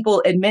like if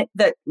people admit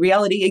that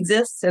reality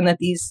exists and that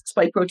these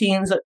spike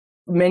proteins,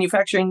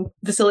 manufacturing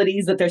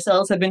facilities that their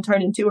cells have been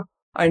turned into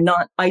are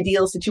not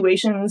ideal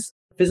situations,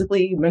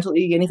 physically,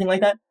 mentally, anything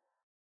like that,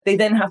 they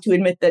then have to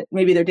admit that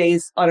maybe their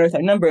days on Earth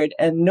are numbered.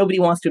 And nobody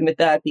wants to admit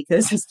that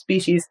because as a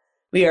species,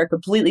 we are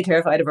completely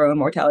terrified of our own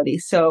mortality.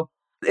 So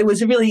it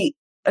was really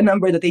a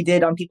number that they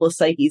did on people's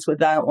psyches with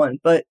that one.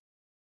 But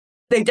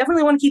they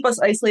definitely want to keep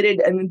us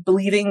isolated and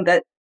believing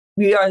that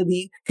we are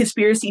the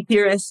conspiracy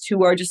theorists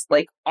who are just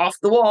like off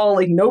the wall,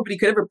 like nobody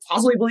could ever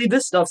possibly believe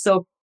this stuff.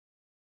 So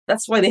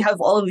that's why they have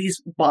all of these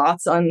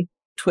bots on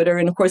Twitter.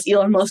 And of course,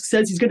 Elon Musk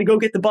says he's going to go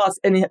get the bots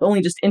and he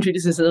only just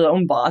introduces his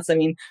own bots. I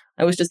mean,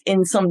 I was just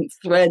in some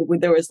thread where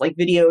there was like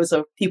videos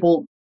of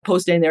people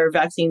posting their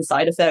vaccine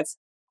side effects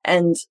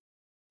and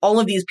all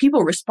of these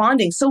people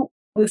responding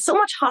with so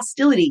much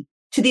hostility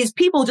to these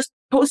people just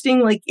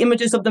posting like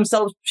images of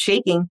themselves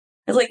shaking.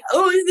 It's like,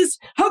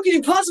 how can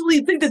you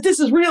possibly think that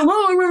this is real?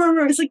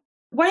 It's like,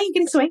 why are you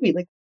getting so angry?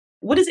 Like,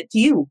 what is it to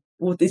you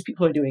what these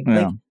people are doing?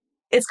 Yeah. Like,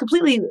 it's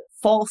completely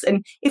false.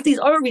 And if these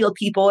are real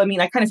people, I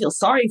mean, I kind of feel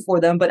sorry for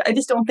them, but I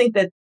just don't think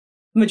that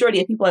the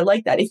majority of people are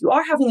like that. If you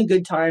are having a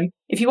good time,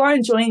 if you are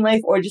enjoying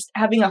life or just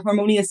having a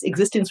harmonious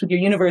existence with your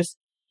universe,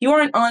 you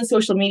aren't on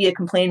social media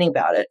complaining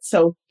about it.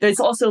 So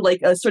there's also like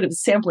a sort of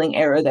sampling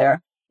error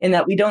there in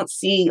that we don't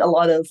see a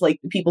lot of like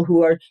the people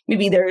who are,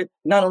 maybe they're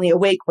not only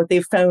awake, but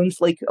they've found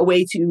like a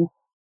way to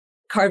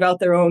carve out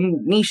their own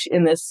niche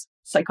in this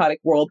psychotic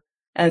world.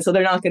 And so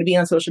they're not going to be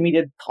on social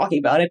media talking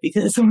about it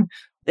because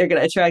they're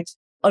going to attract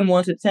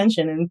unwanted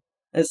attention. And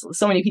there's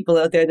so many people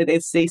out there that they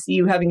see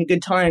you having a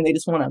good time, they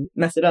just want to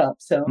mess it up.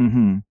 So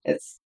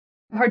It's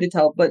hard to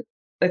tell, but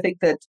I think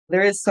that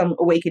there is some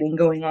awakening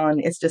going on.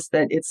 It's just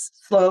that it's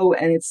slow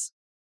and it's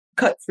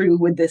cut through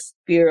with this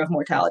fear of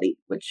mortality,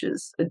 which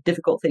is a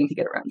difficult thing to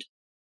get around.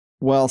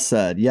 Well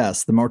said.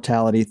 Yes, the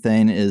mortality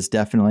thing is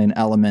definitely an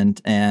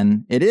element,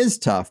 and it is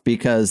tough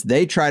because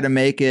they try to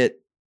make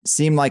it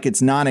seem like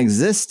it's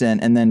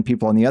non-existent, and then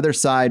people on the other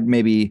side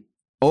maybe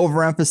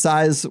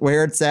overemphasize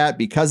where it's at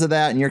because of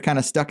that, and you're kind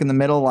of stuck in the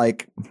middle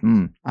like,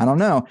 I don't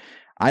know.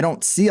 I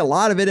don't see a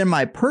lot of it in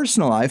my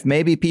personal life.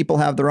 Maybe people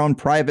have their own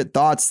private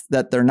thoughts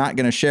that they're not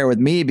going to share with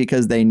me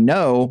because they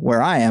know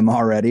where I am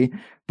already,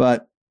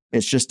 but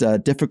it's just a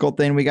difficult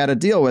thing we got to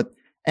deal with.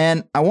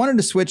 And I wanted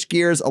to switch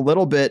gears a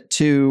little bit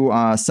to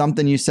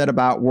something you said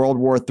about World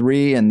War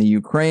III and the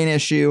Ukraine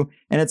issue.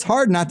 And it's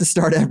hard not to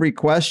start every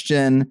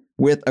question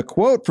with a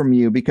quote from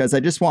you because I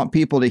just want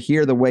people to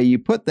hear the way you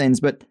put things.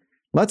 But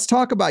let's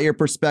talk about your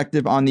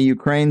perspective on the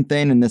Ukraine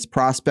thing and this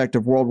prospect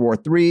of World War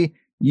III.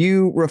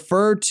 You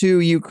refer to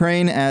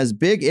Ukraine as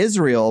Big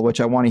Israel,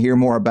 which I want to hear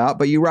more about.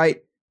 But you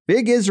write,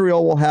 Big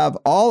Israel will have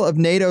all of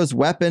NATO's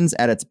weapons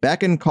at its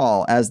beck and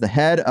call as the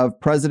head of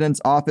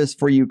President's Office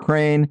for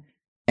Ukraine,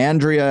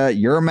 Andrea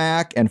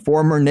Yermak, and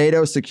former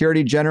NATO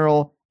Security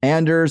General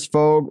Anders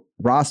Fogh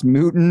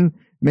Rasmussen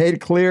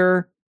made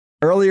clear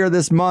earlier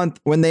this month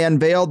when they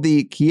unveiled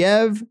the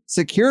Kiev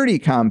Security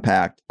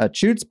Compact, a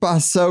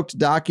chutzpah-soaked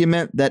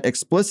document that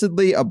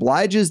explicitly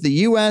obliges the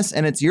U.S.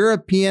 and its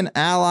European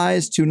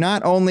allies to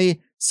not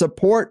only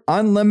support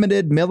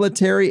unlimited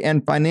military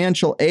and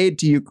financial aid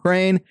to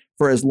Ukraine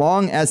for as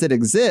long as it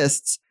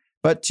exists,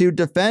 but to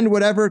defend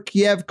whatever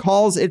Kiev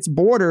calls its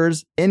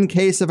borders in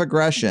case of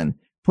aggression,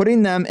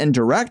 putting them in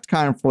direct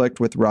conflict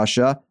with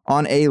Russia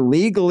on a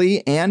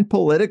legally and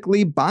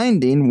politically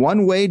binding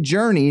one-way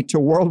journey to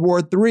World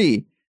War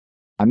III.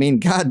 I mean,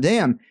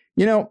 goddamn,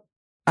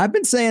 I've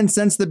been saying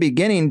since the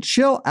beginning,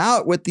 chill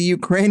out with the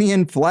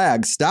Ukrainian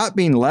flag. Stop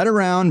being led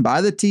around by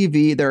the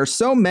TV. There are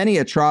so many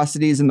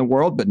atrocities in the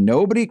world, but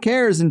nobody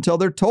cares until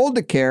they're told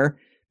to care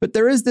But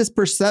there is this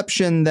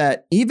perception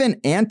that even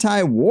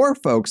anti-war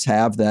folks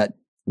have that,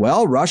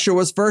 well, Russia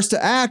was first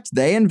to act,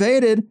 they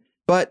invaded,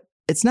 but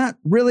it's not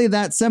really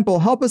that simple.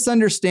 Help us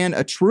understand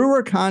a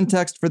truer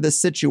context for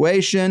this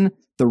situation,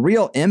 the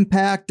real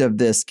impact of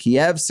this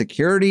Kiev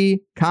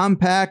security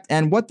compact,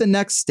 and what the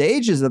next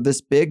stages of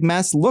this big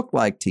mess look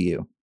like to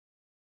you.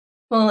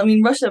 Well, I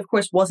mean, Russia, of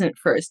course, wasn't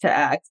first to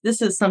act.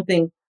 This is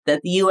something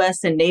that the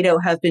US and NATO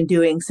have been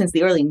doing since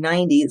the early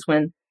 90s,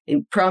 when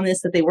they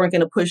promised that they weren't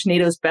going to push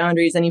NATO's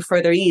boundaries any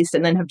further east,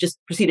 and then have just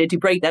proceeded to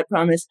break that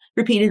promise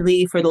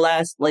repeatedly for the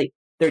last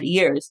 30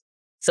 years.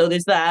 So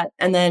there's that.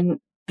 And then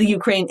the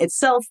Ukraine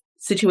itself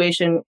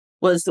situation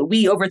was that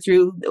we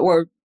overthrew,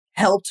 or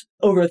helped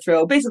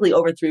basically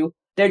overthrew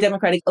their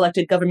democratic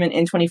elected government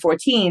in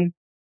 2014,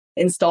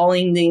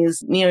 installing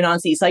these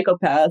neo-Nazi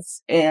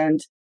psychopaths. And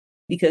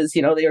because,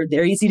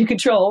 they're easy to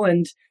control,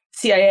 and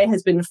CIA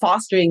has been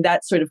fostering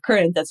that sort of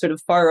current, that sort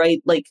of far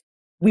right,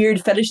 weird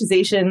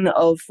fetishization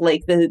of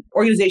the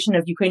organization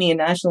of Ukrainian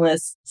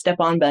nationalists,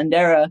 Stepan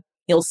Bandera.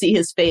 You'll see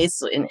his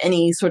face in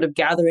any sort of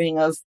gathering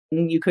of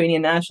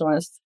Ukrainian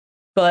nationalists.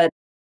 But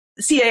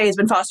the CIA has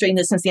been fostering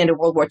this since the end of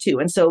World War II.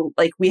 And so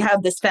we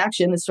have this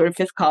faction, this sort of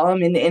fifth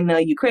column in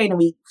Ukraine, and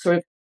we sort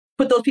of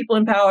put those people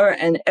in power.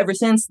 And ever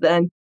since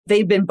then,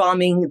 they've been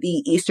bombing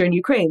the eastern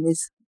Ukraine,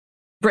 these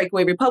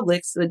breakaway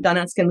republics, the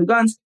Donetsk and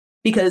Lugansk,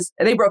 because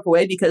they broke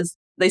away because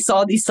they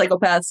saw these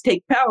psychopaths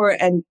take power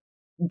and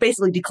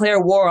basically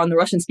declare war on the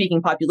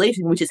Russian-speaking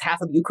population, which is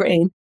half of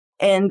Ukraine.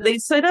 And they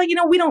said, we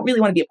don't really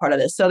want to be a part of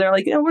this. So they're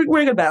like, we're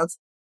going to bounce.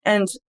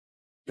 And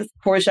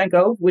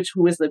Poroshenko,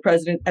 who was the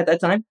president at that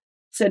time,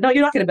 said, no,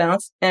 you're not going to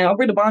bounce, and we're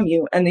going to bomb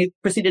you. And they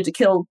proceeded to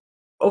kill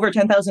over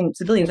 10,000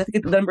 civilians. I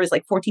think the number is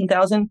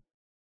 14,000.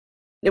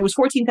 It was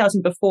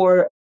 14,000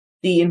 before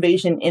the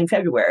invasion in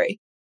February.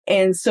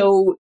 And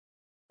so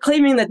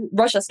claiming that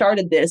Russia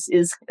started this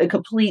is a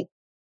complete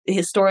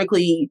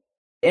historically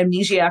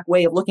amnesiac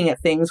way of looking at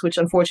things, which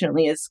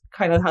unfortunately is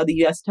kind of how the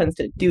US tends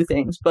to do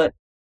things.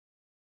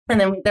 And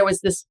then there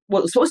was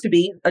what was supposed to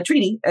be a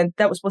treaty, and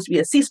that was supposed to be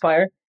a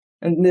ceasefire,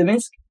 and the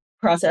Minsk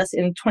process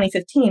in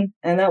 2015.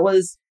 And that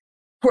was,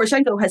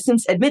 Poroshenko has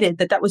since admitted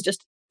that was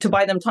just to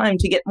buy them time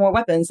to get more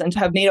weapons and to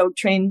have NATO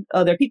train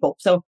their people.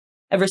 So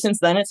ever since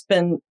then, it's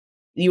been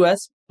the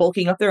US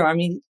bulking up their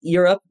army,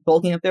 Europe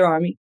bulking up their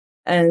army.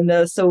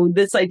 And so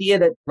this idea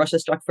that Russia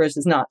struck first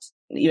is not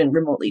even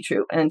remotely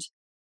true. And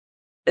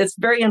it's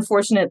very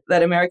unfortunate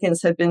that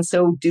Americans have been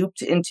so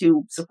duped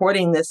into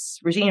supporting this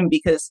regime,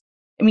 because,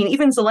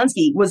 even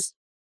Zelensky was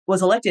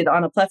elected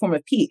on a platform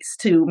of peace,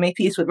 to make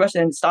peace with Russia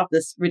and stop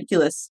this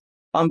ridiculous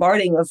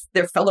bombarding of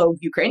their fellow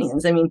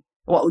Ukrainians.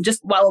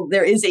 Just while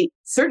there is a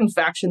certain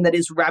faction that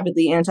is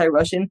rabidly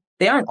anti-Russian,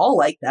 they aren't all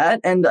like that.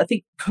 And I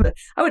think,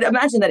 I would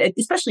imagine that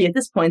especially at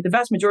this point, the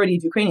vast majority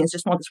of Ukrainians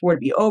just want this war to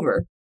be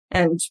over.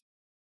 And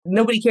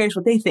nobody cares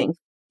what they think.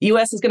 The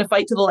U.S. is going to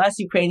fight to the last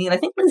Ukrainian. I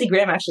think Lindsey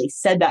Graham actually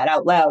said that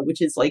out loud,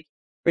 which is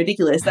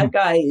ridiculous. That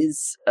guy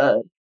is a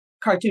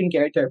cartoon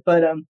character.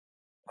 But of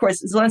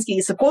course,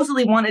 Zelensky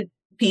supposedly wanted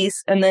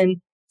peace, and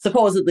then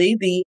supposedly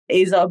the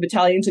Azov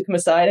battalion took him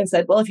aside and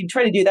said, well, if you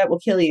try to do that, we'll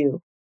kill you.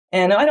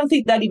 And I don't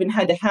think that even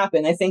had to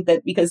happen. I think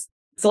that because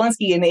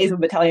Zelensky and the Azov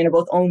battalion are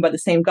both owned by the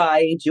same guy,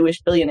 a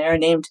Jewish billionaire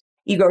named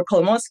Igor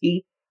Kolomoisky,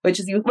 which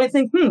is, you might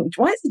think,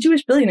 why is the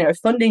Jewish billionaire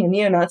funding a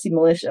neo-Nazi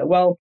militia?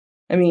 Well,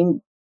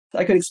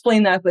 I could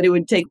explain that, but it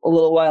would take a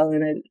little while.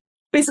 And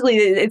basically,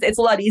 it's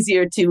a lot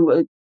easier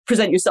to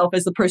present yourself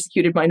as the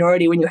persecuted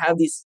minority when you have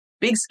these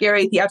big,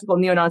 scary, theatrical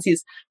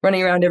neo-Nazis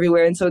running around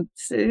everywhere. And so,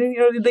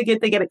 they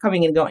get it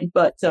coming and going.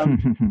 But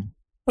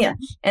yeah.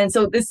 And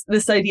so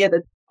this idea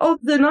that,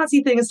 the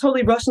Nazi thing is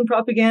totally Russian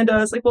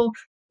propaganda. It's well,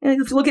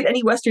 if you look at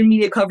any Western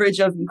media coverage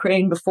of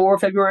Ukraine before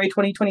February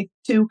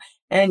 2022,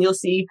 and you'll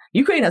see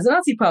Ukraine has a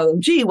Nazi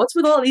problem. Gee, what's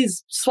with all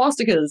these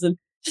swastikas? And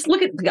just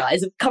look at the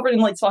guys covered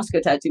in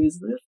swastika tattoos.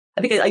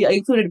 I think I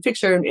included a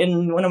picture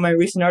in one of my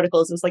recent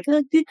articles. It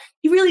was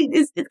you really,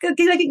 can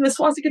I get you a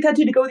swastika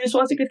tattoo to go with your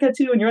swastika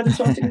tattoo and your other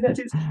swastika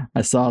tattoos?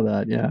 I saw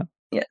that, yeah.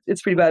 Yeah,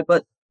 it's pretty bad.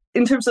 But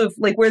in terms of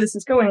where this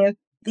is going,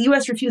 the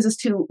U.S. refuses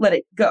to let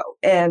it go.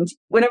 And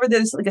whenever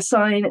there's a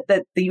sign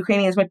that the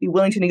Ukrainians might be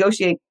willing to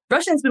negotiate,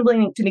 Russia has been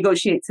willing to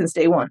negotiate since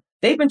day one.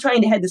 They've been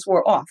trying to head this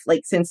war off,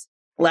 since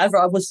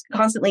Lavrov was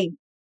constantly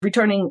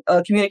returning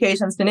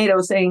communications to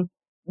NATO saying,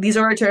 these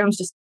are our terms,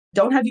 just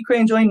don't have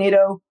Ukraine join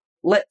NATO,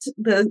 let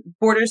the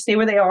borders stay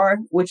where they are,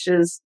 which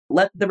is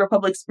let the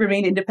republics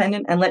remain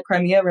independent and let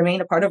Crimea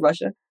remain a part of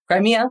Russia.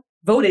 Crimea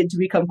voted to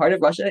become part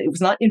of Russia. It was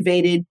not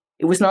invaded.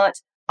 It was not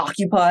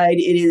occupied.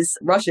 It is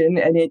Russian,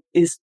 and it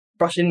is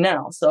Russian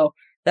now. So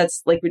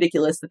that's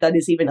ridiculous that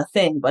is even a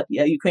thing. But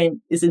yeah,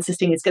 Ukraine is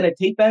insisting it's going to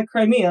take back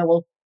Crimea.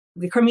 Well,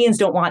 the Crimeans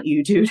don't want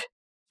you, dude.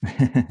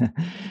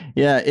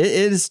 Yeah, it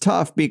is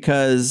tough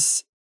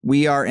because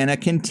we are in a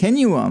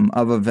continuum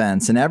of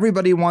events, and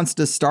everybody wants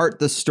to start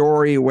the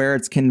story where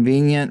it's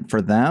convenient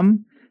for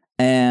them.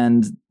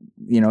 And,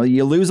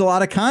 you lose a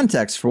lot of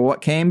context for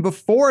what came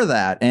before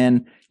that.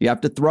 And you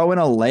have to throw in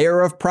a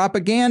layer of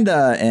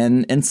propaganda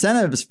and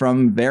incentives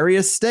from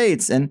various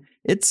states. And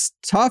it's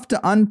tough to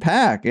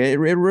unpack. It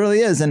really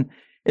is. And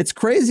it's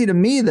crazy to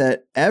me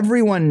that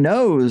everyone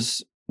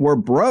knows we're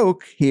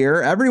broke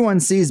here. Everyone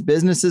sees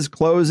businesses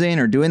closing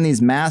or doing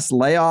these mass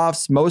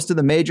layoffs. Most of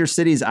the major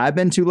cities I've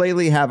been to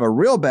lately have a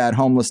real bad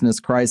homelessness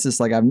crisis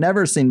like I've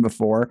never seen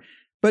before.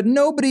 But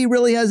nobody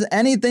really has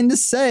anything to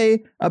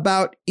say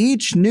about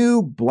each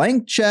new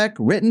blank check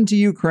written to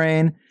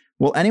Ukraine.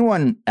 Will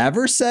anyone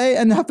ever say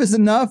enough is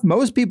enough?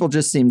 Most people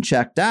just seem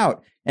checked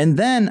out. And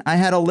then I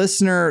had a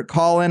listener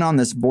call in on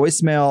this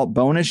voicemail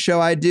bonus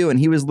show I do, and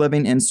he was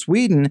living in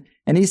Sweden,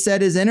 and he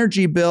said his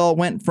energy bill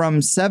went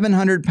from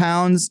 700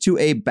 pounds to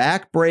a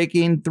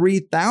back-breaking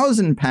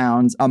 3,000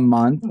 pounds a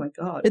month. Oh my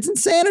God. It's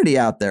insanity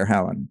out there,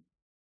 Helen.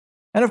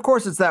 And of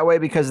course it's that way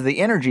because of the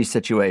energy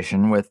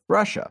situation with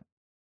Russia.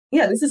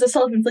 Yeah, this is a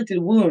self-inflicted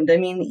wound. I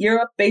mean,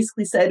 Europe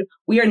basically said,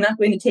 we are not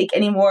going to take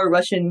any more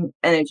Russian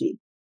energy.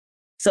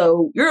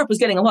 So Europe was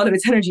getting a lot of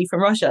its energy from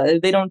Russia.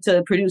 They don't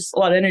produce a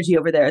lot of energy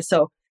over there.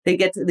 So they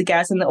get the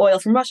gas and the oil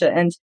from Russia.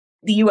 And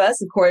the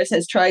U.S., of course,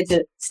 has tried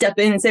to step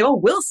in and say, oh,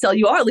 we'll sell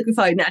you our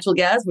liquefied natural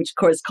gas, which, of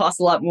course, costs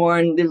a lot more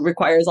and it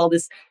requires all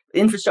this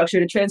infrastructure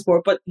to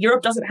transport. But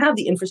Europe doesn't have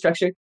the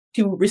infrastructure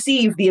to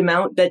receive the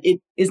amount that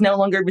it is no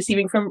longer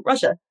receiving from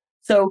Russia.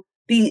 So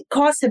the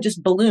costs have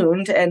just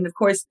ballooned. And of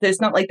course, there's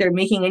not like they're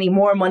making any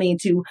more money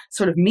to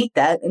sort of meet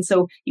that. And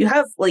so you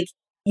have like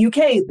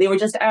UK, they were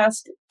just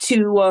asked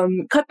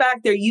to cut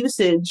back their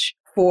usage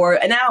for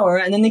an hour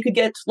and then they could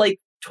get like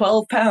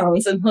 12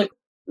 pounds. And like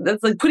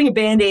that's like putting a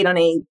Band-Aid on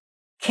a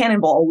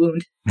cannonball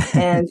wound.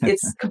 And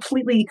it's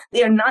completely,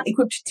 they are not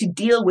equipped to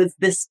deal with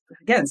this,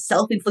 again,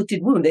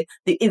 self-inflicted wound.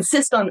 They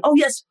insist on, oh,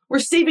 yes, we're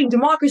saving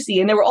democracy.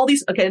 And there were all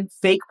these, again,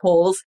 fake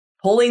polls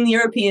polling the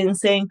Europeans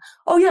saying,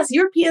 oh, yes,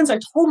 Europeans are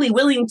totally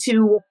willing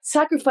to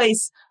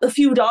sacrifice a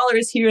few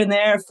dollars here and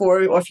there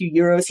or a few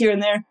euros here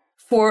and there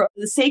for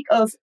the sake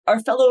of our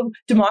fellow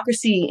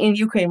democracy in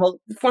Ukraine. Well,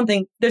 for one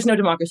thing, there's no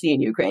democracy in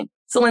Ukraine.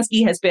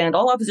 Zelensky has banned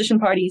all opposition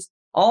parties,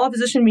 all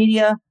opposition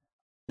media.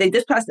 They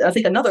just passed, I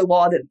think, another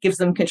law that gives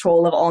them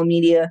control of all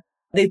media.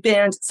 They've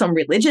banned some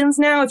religions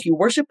now. If you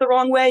worship the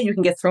wrong way, you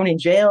can get thrown in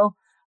jail.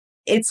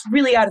 It's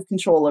really out of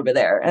control over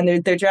there.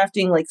 And they're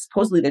drafting, like,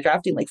 supposedly they're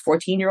drafting like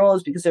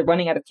 14-year-olds because they're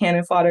running out of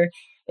cannon fodder.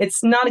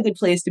 It's not a good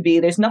place to be.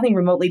 There's nothing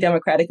remotely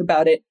democratic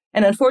about it.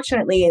 And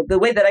unfortunately, the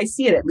way that I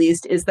see it, at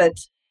least, is that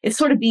it's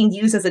sort of being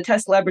used as a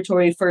test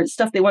laboratory for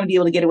stuff they want to be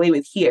able to get away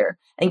with here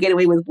and get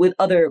away with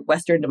other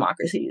Western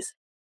democracies.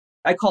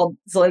 I called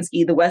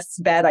Zelensky the West's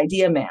bad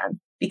idea man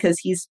because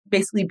he's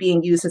basically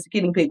being used as a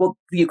guinea pig. Well,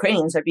 the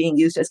Ukrainians are being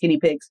used as guinea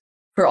pigs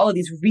for all of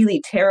these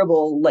really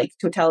terrible, like,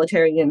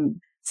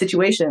 totalitarian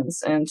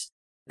situations. And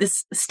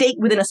this state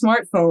within a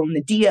smartphone,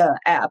 the DIA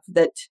app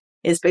that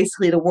is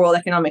basically the World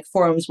Economic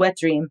Forum's wet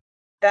dream,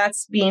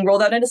 that's being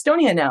rolled out in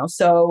Estonia now.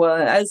 So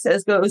as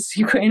goes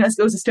Ukraine, as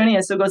goes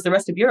Estonia, so goes the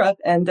rest of Europe,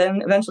 and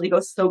then eventually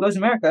so goes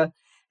America.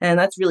 And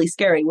that's really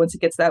scary once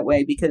it gets that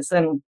way, because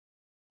then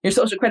your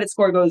social credit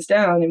score goes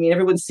down. I mean,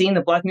 everyone's seen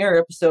the Black Mirror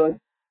episode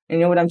and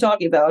you know what I'm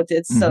talking about.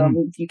 It's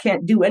you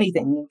can't do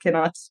anything. You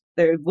cannot,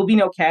 there will be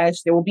no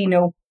cash. There will be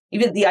no,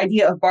 even the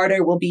idea of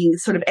barter will be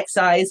sort of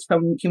excised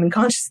from human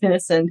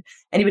consciousness, and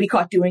anybody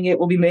caught doing it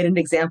will be made an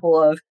example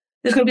of.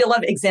 There's going to be a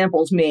lot of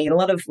examples made, a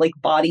lot of like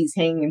bodies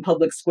hanging in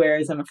public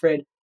squares, I'm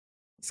afraid.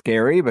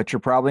 Scary, but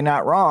you're probably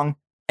not wrong.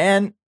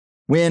 And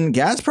when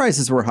gas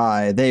prices were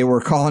high, they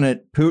were calling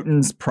it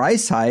Putin's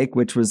price hike,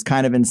 which was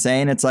kind of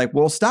insane. It's like,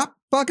 well, stop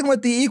fucking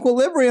with the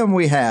equilibrium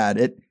we had.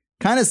 It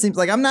kind of seems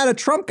like, I'm not a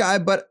Trump guy,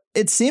 but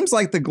it seems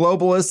like the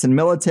globalists and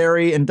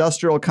military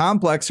industrial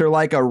complex are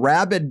like a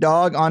rabid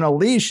dog on a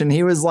leash. And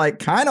he was like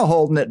kind of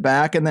holding it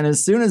back. And then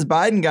as soon as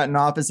Biden got in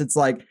office, it's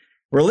like,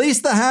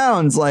 release the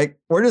hounds. Like,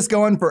 we're just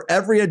going for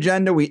every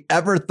agenda we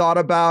ever thought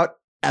about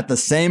at the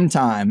same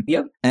time.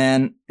 Yep.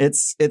 And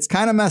it's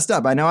kind of messed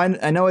up. I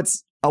know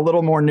it's a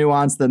little more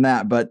nuanced than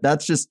that, but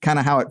that's just kind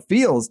of how it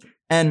feels.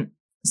 And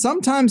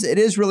sometimes it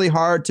is really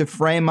hard to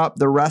frame up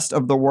the rest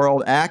of the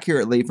world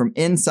accurately from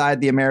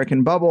inside the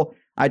American bubble.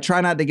 I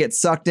try not to get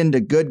sucked into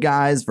good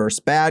guys versus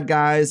bad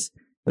guys.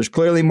 There's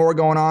clearly more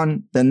going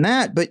on than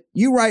that, but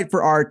you write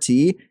for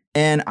RT.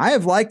 And I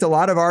have liked a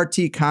lot of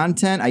RT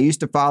content. I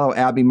used to follow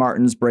Abby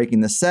Martin's Breaking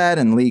the Set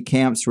and Lee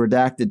Camp's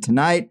Redacted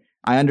Tonight.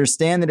 I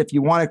understand that if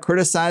you want to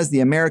criticize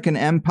the American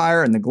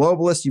empire and the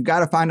globalists, you've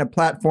got to find a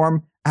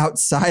platform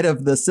outside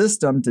of the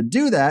system to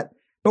do that.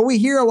 But we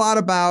hear a lot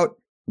about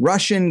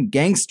Russian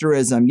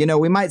gangsterism. You know,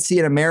 we might see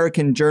an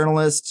American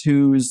journalist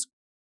who's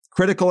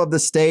critical of the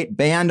state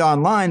banned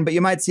online, but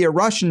you might see a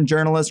Russian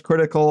journalist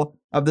critical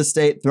of the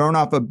state thrown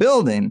off a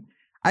building.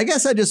 I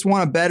guess I just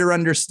want a better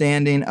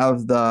understanding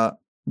of the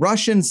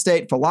Russian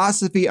state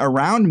philosophy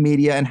around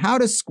media and how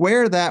to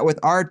square that with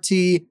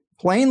RT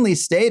plainly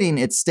stating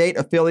its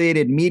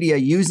state-affiliated media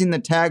using the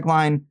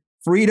tagline,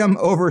 freedom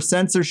over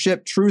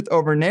censorship, truth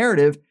over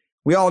narrative.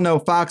 We all know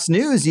Fox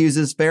News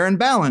uses fair and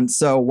balanced,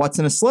 so what's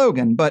in a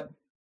slogan? But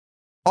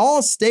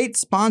all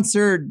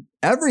state-sponsored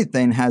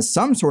everything has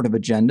some sort of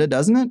agenda,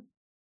 doesn't it?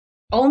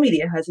 All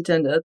media has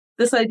agenda.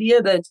 this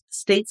idea that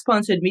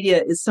state-sponsored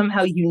media is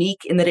somehow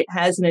unique in that it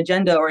has an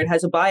agenda or it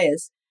has a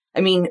bias.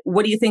 I mean,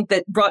 what do you think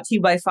that brought to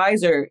you by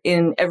Pfizer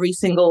in every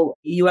single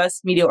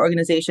U.S. media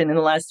organization in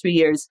the last 3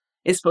 years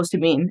is supposed to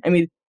mean? I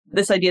mean,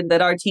 this idea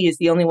that RT is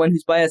the only one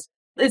who's biased,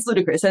 it's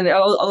ludicrous. And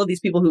all of these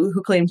people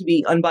who claim to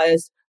be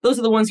unbiased, those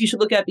are the ones you should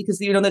look at because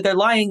you know that they're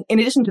lying in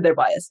addition to their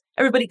bias.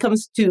 Everybody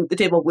comes to the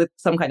table with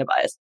some kind of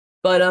bias.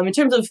 But in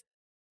terms of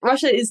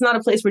Russia is not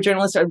a place where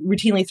journalists are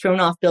routinely thrown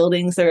off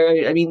buildings.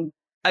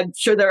 I'm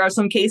sure there are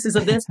some cases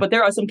of this, but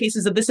there are some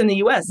cases of this in the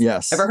U.S.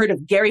 Yes. Ever heard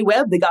of Gary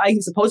Webb, the guy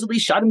who supposedly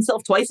shot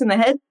himself twice in the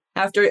head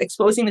after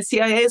exposing the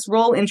CIA's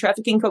role in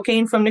trafficking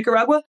cocaine from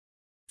Nicaragua?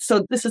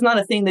 So this is not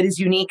a thing that is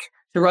unique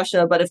to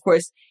Russia. But of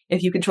course,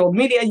 if you control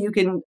media, you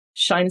can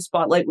shine a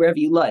spotlight wherever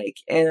you like.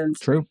 And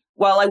True.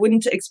 While I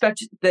wouldn't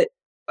expect that,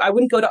 I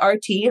wouldn't go to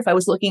RT if I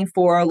was looking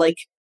for like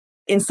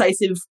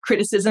incisive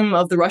criticism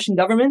of the Russian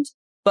government.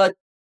 But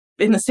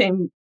in the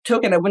same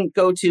token, I wouldn't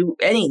go to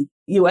any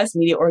U.S.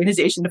 media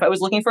organization if I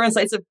was looking for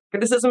incisive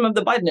criticism of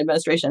the Biden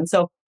administration.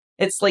 So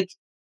it's like,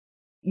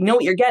 you know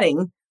what you're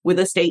getting with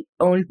a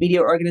state-owned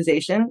media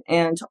organization,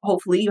 and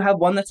hopefully you have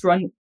one that's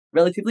run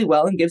relatively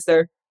well and gives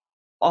their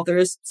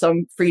authors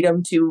some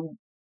freedom to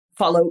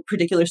follow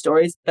particular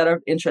stories that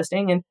are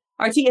interesting. And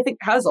RT, I think,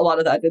 has a lot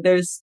of that.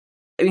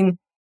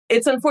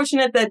 It's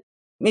unfortunate that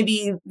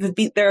maybe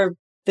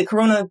the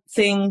Corona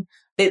thing,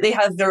 they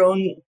have their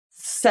own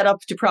setup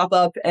to prop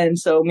up, and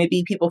so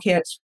maybe people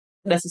can't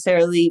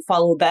necessarily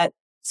follow that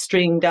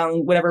string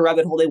down whatever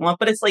rabbit hole they want.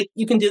 But it's like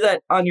you can do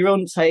that on your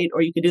own site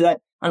or you can do that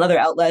on other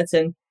outlets.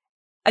 And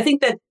I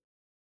think that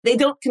they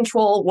don't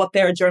control what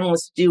their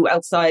journalists do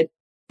outside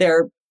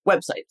their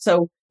website.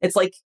 So it's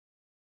like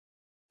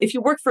if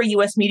you work for a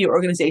US media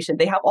organization,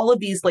 they have all of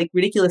these like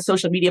ridiculous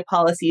social media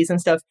policies and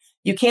stuff.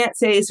 You can't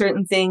say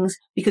certain things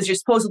because you're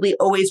supposedly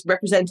always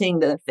representing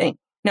the thing.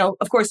 Now,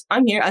 of course,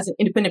 I'm here as an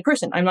independent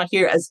person. I'm not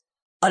here as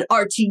an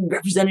RT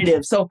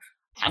representative. So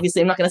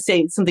obviously I'm not going to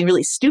say something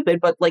really stupid,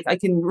 but like I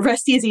can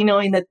rest easy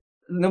knowing that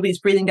nobody's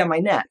breathing down my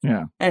neck.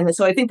 Yeah. And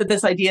so I think that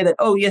this idea that,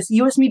 oh yes,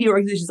 US media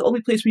organization is the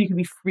only place where you can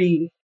be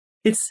free.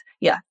 It's,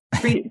 yeah,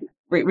 free,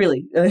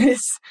 really.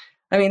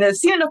 I've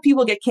seen enough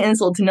people get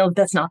canceled to know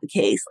that's not the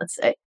case, let's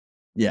say.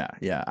 Yeah.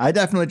 I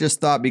definitely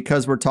just thought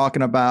because we're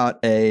talking about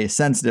a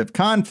sensitive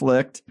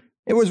conflict,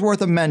 it was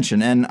worth a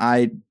mention. And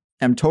I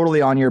am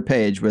totally on your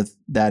page with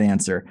that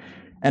answer.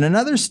 And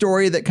another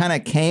story that kind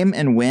of came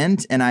and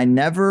went, and I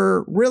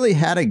never really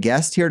had a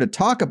guest here to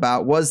talk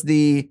about, was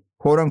the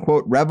quote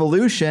unquote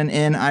revolution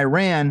in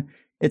Iran.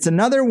 It's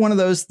another one of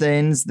those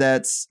things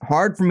that's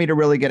hard for me to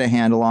really get a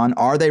handle on.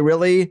 Are they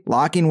really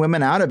locking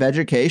women out of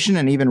education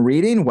and even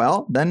reading?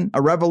 Well, then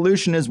a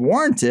revolution is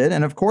warranted.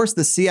 And of course,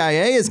 the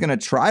CIA is going to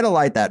try to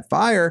light that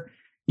fire.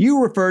 You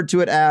referred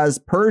to it as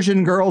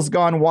Persian girls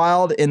gone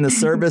wild in the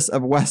service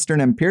of Western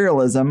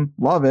imperialism.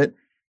 Love it.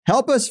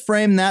 Help us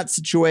frame that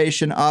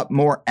situation up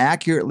more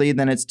accurately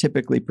than it's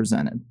typically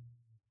presented.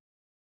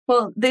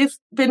 Well, they've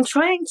been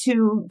trying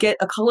to get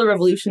a color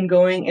revolution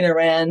going in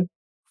Iran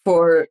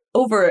for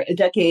over a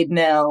decade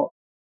now.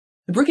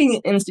 The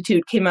Brookings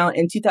Institute came out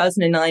in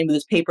 2009 with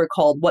this paper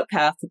called What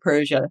Path to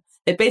Persia?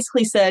 It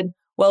basically said,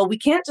 well, we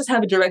can't just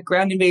have a direct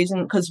ground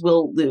invasion because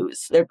we'll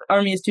lose. Their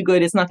army is too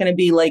good. It's not going to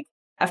be like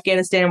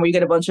Afghanistan where you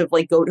get a bunch of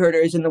like goat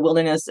herders in the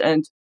wilderness,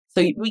 and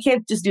so we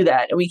can't just do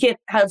that. And we can't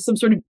have some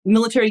sort of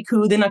military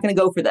coup. They're not going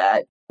to go for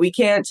that. We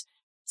can't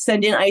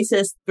send in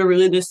ISIS. The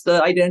religious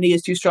identity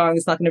is too strong.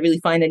 It's not going to really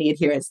find any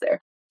adherence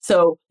there.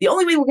 So the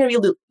only way we're going to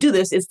be able to do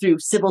this is through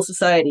civil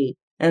society.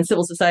 And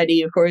civil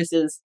society, of course,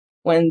 is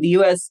when the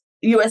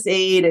U.S.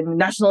 aid and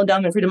National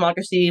Endowment for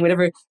Democracy,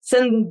 whatever,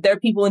 send their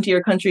people into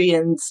your country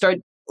and start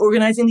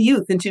organizing the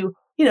youth into,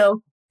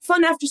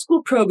 fun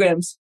after-school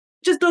programs.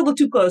 Just don't look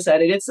too close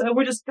at it.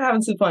 We're just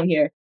having some fun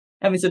here.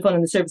 Having some fun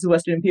in the service of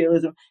Western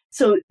imperialism.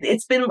 So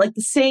it's been like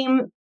the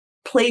same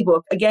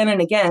playbook again and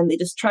again. They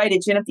just try to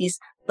gin up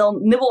they'll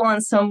nibble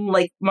on some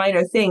like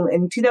minor thing.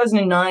 In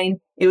 2009,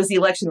 it was the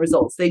election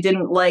results. They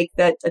didn't like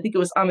that, I think it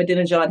was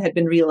Ahmadinejad had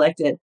been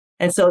reelected.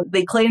 And so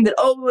they claimed that,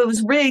 it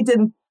was rigged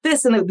and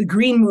this, and the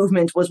Green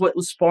Movement was what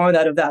was spawned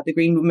out of that. The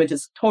Green Movement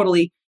is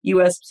totally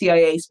US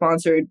CIA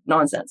sponsored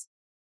nonsense.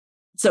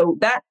 So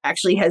that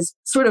actually has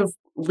sort of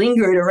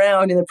lingered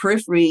around in the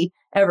periphery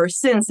ever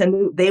since.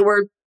 And they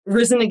were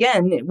risen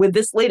again with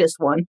this latest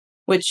one,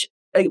 which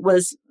it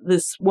was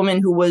this woman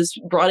who was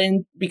brought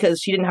in because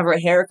she didn't have her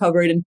hair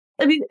covered. And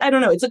I don't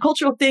know, it's a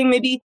cultural thing.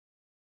 Maybe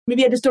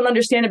I just don't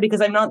understand it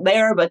because I'm not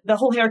there, but the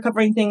whole hair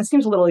covering thing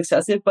seems a little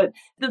excessive. But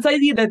this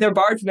idea that they're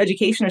barred from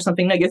education or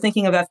something, no, you're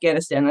thinking of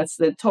Afghanistan. That's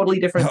a totally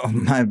different,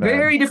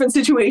 very different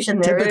situation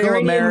there. Typical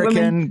Iranian American,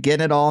 women,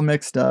 getting it all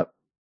mixed up.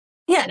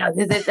 Yeah, no,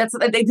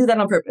 they do that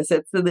on purpose.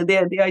 It's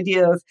the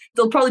idea of,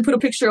 they'll probably put a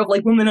picture of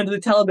like women under the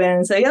Taliban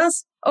and say,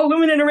 yes,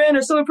 women in Iran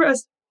are so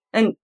oppressed.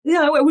 And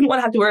yeah, I wouldn't want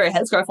to have to wear a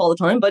headscarf all the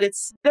time, but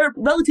they're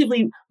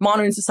relatively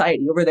modern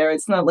society over there.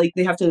 It's not like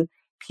they have to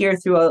peer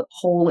through a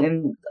hole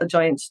in a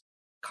giant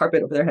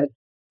carpet over their head.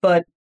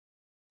 But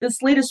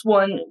this latest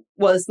one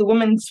was the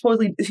woman,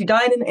 supposedly, she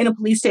died in a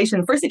police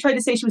station. First, they tried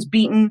to say she was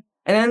beaten.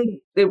 And then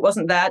it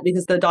wasn't that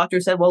because the doctor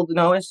said, well,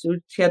 no,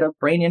 she had a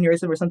brain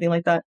aneurysm or something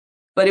like that.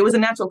 But it was a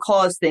natural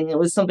cause thing. It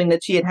was something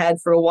that she had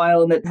had for a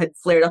while and that had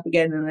flared up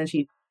again and then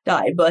she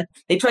died. But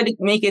they tried to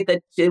make it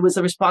that it was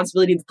a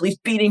responsibility of the police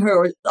beating her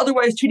or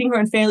otherwise treating her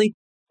unfairly.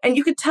 And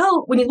you could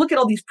tell when you look at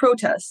all these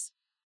protests.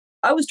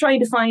 I was trying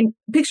to find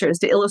pictures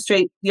to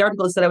illustrate the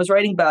articles that I was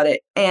writing about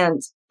it.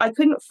 And I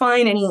couldn't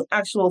find any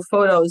actual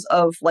photos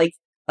of like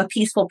a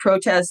peaceful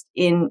protest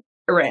in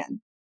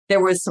Iran.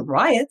 There was some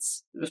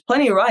riots. There was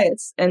plenty of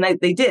riots. And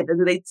they did.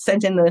 They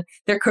sent in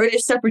their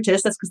Kurdish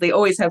separatists. That's because they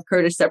always have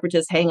Kurdish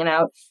separatists hanging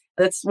out.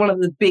 That's one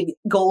of the big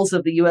goals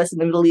of the U.S.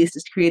 and the Middle East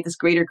is to create this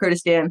greater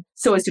Kurdistan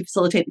so as to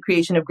facilitate the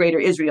creation of greater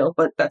Israel.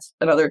 But that's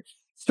another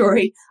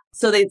story.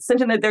 So they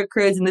sent in their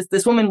Kurds, and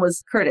this woman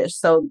was Kurdish.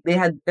 So they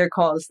had their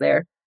cause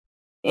there.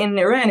 In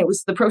Iran,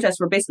 the protests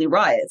were basically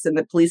riots, and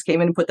the police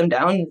came in and put them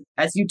down,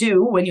 as you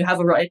do when you have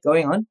a riot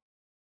going on.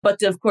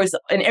 But of course,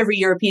 in every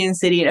European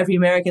city and every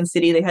American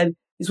city, they had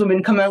these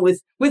women come out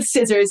with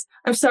scissors.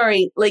 I'm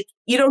sorry, like,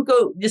 you don't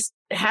go just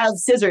have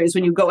scissors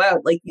when you go out.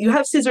 Like, you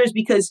have scissors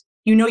because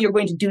you know you're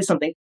going to do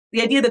something.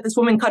 The idea that this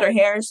woman cut her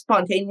hair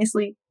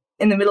spontaneously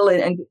in the middle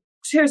and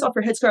tears off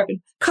her headscarf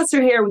and cuts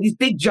her hair with these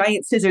big,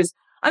 giant scissors.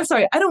 I'm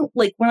sorry, I don't,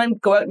 like, when I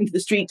go out into the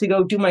street to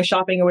go do my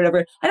shopping or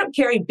whatever, I don't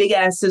carry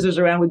big-ass scissors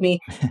around with me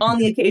on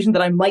the occasion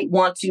that I might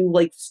want to,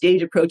 like,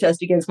 stage a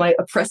protest against my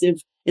oppressive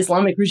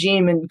Islamic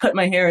regime and cut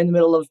my hair in the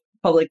middle of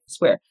public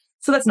square.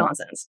 So that's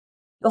nonsense.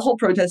 The whole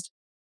protest,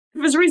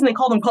 there's a reason they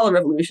call them color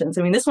revolutions.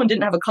 I mean, this one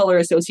didn't have a color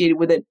associated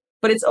with it,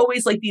 but it's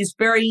always, like, these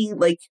very,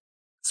 like,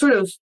 sort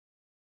of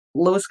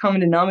lowest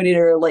common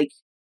denominator, like,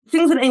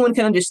 things that anyone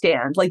can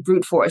understand, like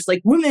brute force,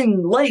 like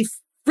women, life,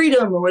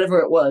 freedom, or whatever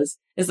it was,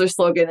 is their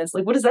slogan. It's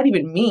like, what does that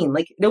even mean?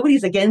 Like,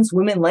 nobody's against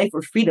women, life,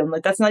 or freedom.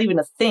 Like, that's not even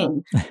a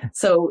thing.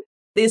 So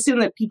they assume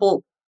that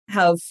people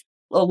have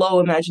a low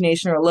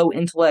imagination or a low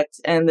intellect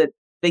and that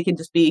they can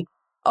just be,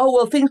 oh,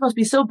 well, things must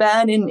be so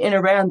bad in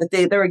Iran that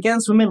they're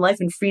against women, life,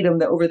 and freedom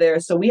that over there.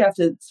 So we have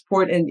to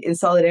support in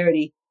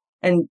solidarity.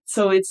 And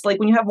so it's like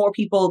when you have more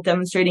people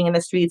demonstrating in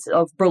the streets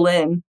of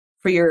Berlin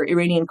for your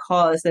Iranian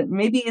cause, that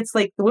maybe it's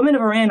like the women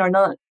of Iran are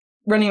not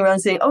running around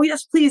saying, oh,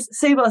 yes, please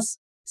save us,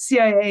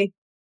 CIA.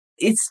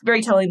 It's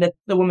very telling that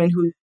the woman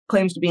who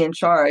claims to be in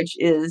charge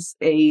is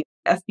a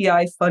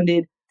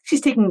FBI-funded,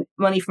 she's taking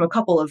money from a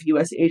couple of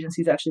U.S.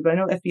 agencies, actually, but I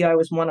know FBI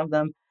was one of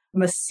them.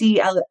 Masih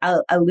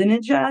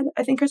Alinejad,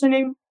 I think is her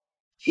name.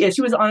 Yeah,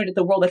 she was honored at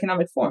the World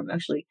Economic Forum,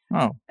 actually.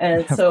 Oh,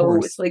 and so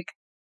it's like,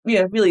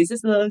 yeah, really, is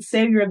this the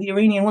savior of the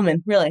Iranian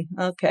woman? Really?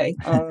 Okay.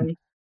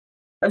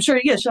 I'm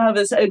sure, yeah, she'll have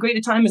as great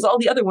a time as all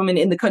the other women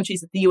in the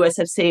countries that the U.S.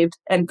 have saved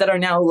and that are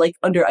now, like,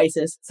 under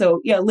ISIS. So,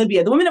 yeah,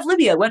 Libya. The women of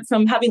Libya went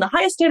from having the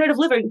highest standard of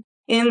living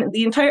in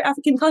the entire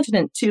African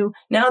continent to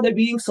now they're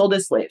being sold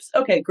as slaves.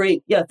 Okay,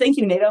 great. Yeah, thank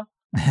you, NATO.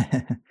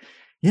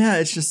 Yeah,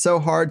 it's just so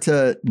hard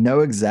to know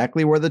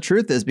exactly where the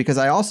truth is because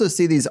I also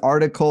see these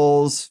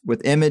articles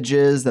with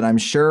images that I'm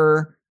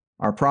sure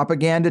are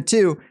propaganda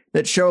too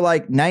that show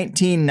like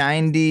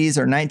 1990s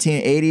or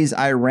 1980s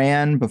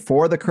Iran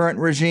before the current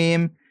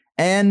regime.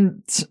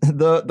 And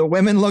the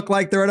women look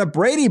like they're at a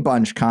Brady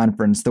Bunch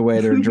conference, the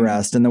way they're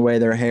dressed and the way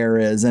their hair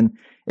is. And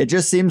it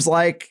just seems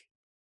like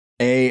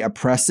a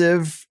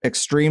oppressive,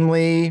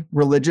 extremely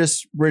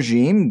religious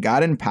regime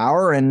got in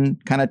power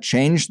and kind of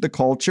changed the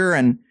culture.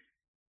 And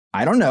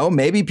I don't know,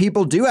 maybe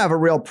people do have a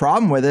real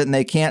problem with it and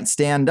they can't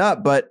stand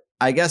up. But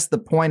I guess the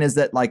point is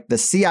that like the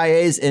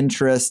CIA's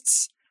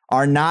interests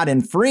are not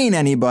in freeing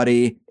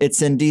anybody.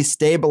 It's in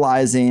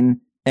destabilizing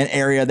an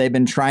area they've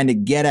been trying to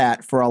get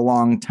at for a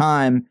long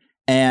time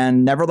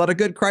and never let a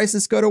good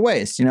crisis go to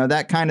waste, you know,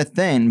 that kind of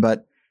thing.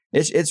 But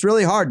it's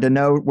really hard to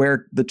know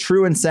where the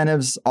true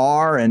incentives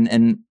are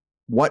and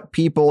what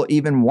people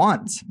even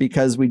want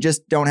because we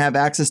just don't have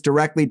access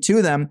directly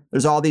to them.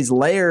 There's all these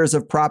layers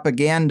of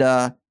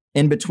propaganda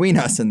in between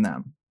us and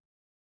them.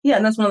 Yeah,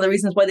 and that's one of the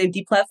reasons why they've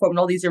deplatformed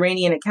all these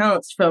Iranian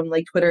accounts from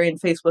like Twitter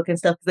and Facebook and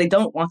stuff, because they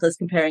don't want us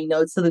comparing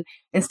notes. So that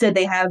instead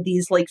they have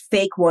these like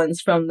fake ones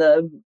from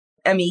the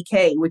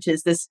MEK, which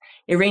is this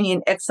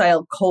Iranian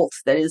exile cult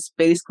that is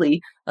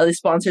basically, it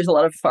sponsors a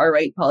lot of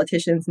far-right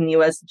politicians in the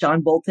U.S.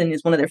 John Bolton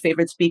is one of their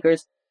favorite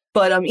speakers.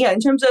 But yeah,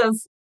 in terms of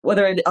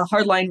whether a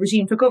hardline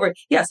regime took over,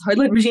 yes,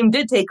 hardline regime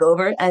did take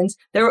over, and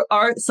there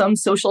are some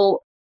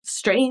social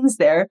strains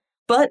there.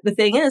 But the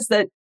thing is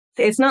that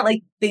it's not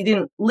like they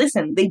didn't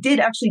listen. They did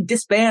actually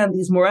disband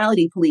these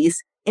morality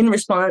police in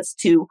response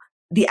to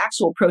the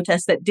actual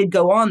protests that did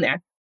go on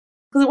there.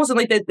 Because it wasn't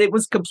like that it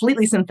was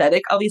completely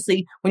synthetic.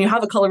 Obviously, when you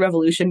have a color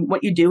revolution,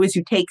 what you do is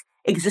you take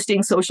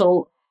existing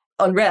social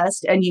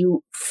unrest and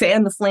you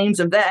fan the flames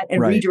of that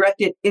and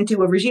redirect it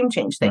into a regime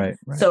change thing.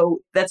 Right. So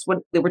that's what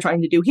they were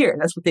trying to do here.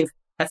 And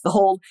that's the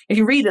whole, if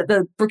you read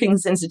the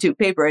Brookings Institute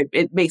paper,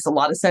 it makes a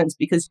lot of sense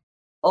because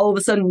all of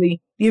a sudden the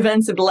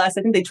events of the last,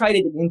 I think they tried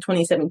it in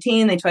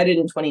 2017, they tried it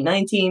in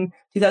 2019,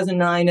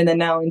 2009, and then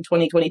now in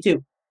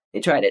 2022, they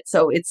tried it.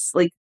 So it's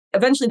like,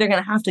 eventually they're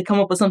going to have to come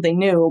up with something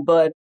new,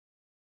 but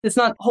it's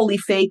not wholly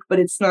fake, but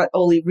it's not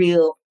wholly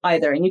real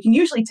either. And you can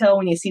usually tell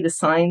when you see the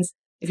signs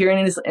if you're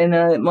in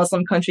a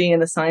Muslim country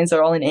and the signs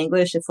are all in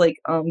English, it's like,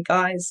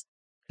 guys,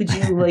 could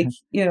you like,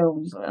 I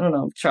don't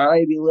know,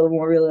 try to be a little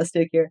more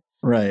realistic here.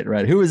 Right.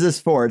 Who is this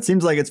for? It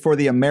seems like it's for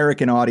the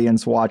American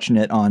audience watching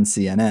it on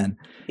CNN.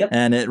 Yep.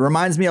 And it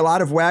reminds me a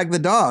lot of Wag the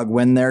Dog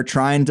when they're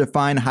trying to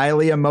find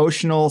highly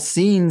emotional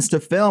scenes to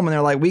film. And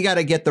they're like, we got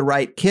to get the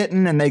right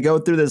kitten. And they go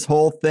through this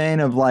whole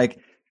thing of like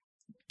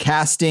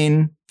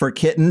casting for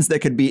kittens that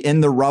could be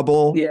in the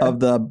rubble of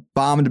the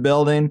bombed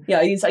building. Yeah,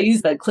 I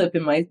use that clip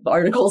in my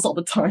articles all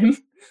the time.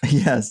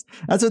 Yes.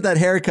 That's what that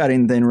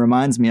haircutting thing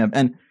reminds me of.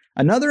 And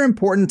another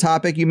important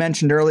topic you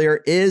mentioned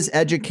earlier is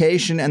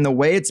education and the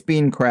way it's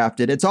being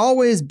crafted. It's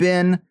always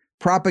been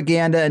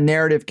propaganda and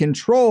narrative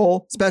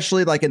control,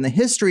 especially like in the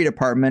history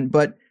department,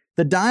 but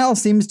the dial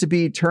seems to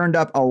be turned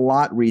up a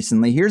lot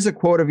recently. Here's a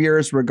quote of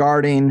yours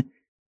regarding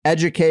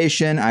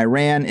education,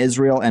 Iran,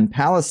 Israel, and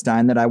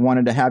Palestine that I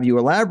wanted to have you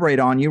elaborate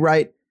on. You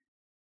write,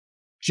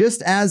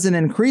 just as an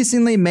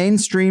increasingly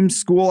mainstream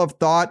school of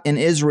thought in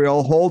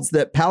Israel holds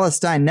that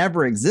Palestine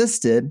never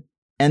existed,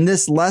 and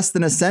this less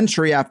than a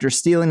century after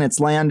stealing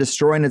its land,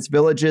 destroying its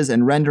villages,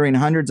 and rendering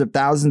hundreds of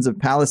thousands of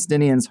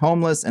Palestinians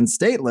homeless and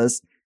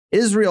stateless,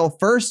 Israel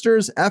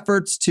firsters'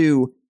 efforts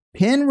to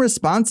pin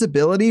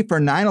responsibility for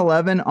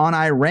 9/11 on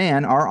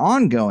Iran are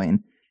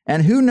ongoing.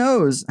 And who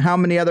knows how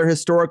many other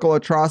historical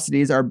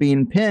atrocities are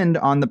being pinned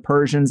on the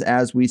Persians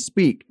as we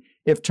speak.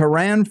 If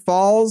Tehran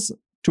falls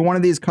to one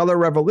of these color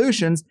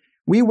revolutions,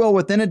 we will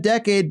within a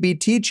decade be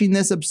teaching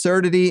this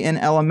absurdity in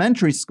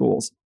elementary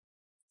schools.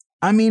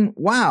 I mean,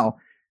 wow.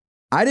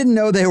 I didn't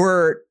know they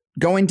were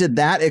going to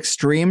that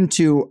extreme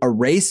to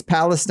erase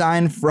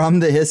Palestine from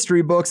the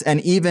history books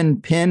and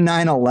even pin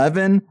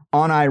 9/11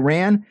 on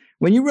Iran.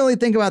 When you really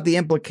think about the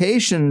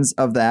implications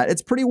of that,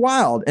 it's pretty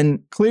wild. And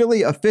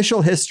clearly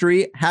official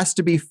history has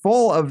to be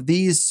full of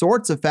these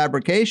sorts of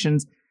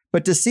fabrications,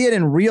 but to see it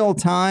in real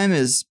time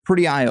is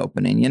pretty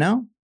eye-opening, you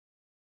know?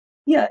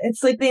 Yeah,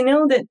 it's like they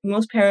know that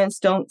most parents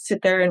don't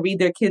sit there and read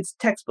their kids'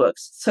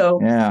 textbooks. So,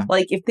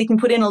 like, if they can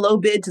put in a low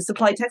bid to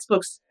supply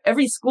textbooks,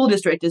 every school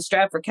district is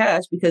strapped for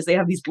cash because they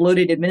have these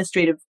bloated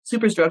administrative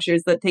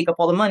superstructures that take up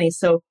all the money.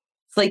 So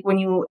it's like when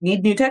you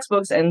need new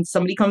textbooks and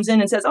somebody comes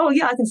in and says, oh,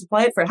 yeah, I can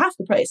supply it for half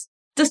the price.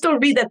 Just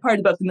don't read that part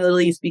about the Middle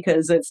East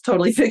because it's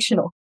totally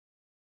fictional.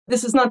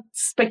 This is not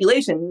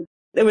speculation.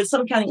 There was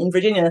some county in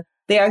Virginia,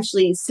 they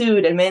actually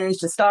sued and managed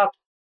to stop.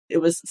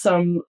 It was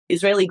some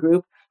Israeli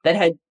group that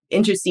had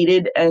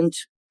interceded and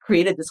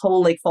created this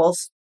whole like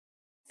false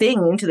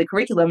thing into the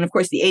curriculum. And of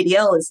course, the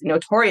ADL is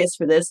notorious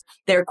for this.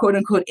 They're quote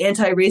unquote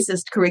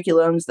anti-racist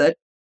curriculums that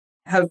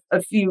have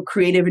a few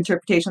creative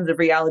interpretations of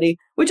reality,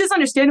 which is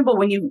understandable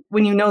when you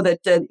know that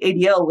the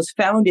ADL was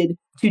founded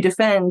to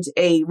defend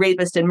a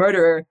rapist and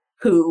murderer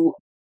who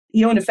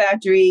he owned a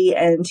factory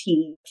and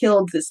he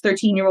killed this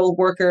 13-year-old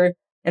worker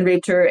and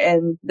raped her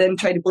and then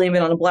tried to blame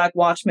it on a black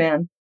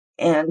watchman.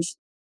 And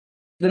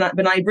the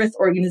B'nai B'rith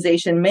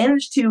organization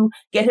managed to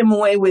get him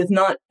away with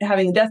not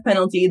having the death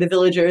penalty. The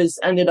villagers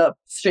ended up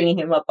stringing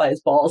him up by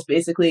his balls,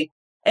 basically.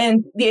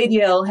 And the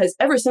ADL has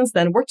ever since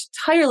then worked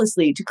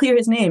tirelessly to clear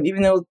his name,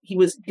 even though he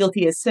was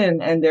guilty as sin.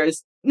 And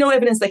there's no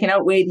evidence that can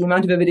outweigh the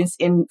amount of evidence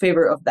in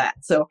favor of that.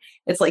 So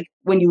it's like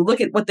when you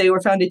look at what they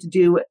were founded to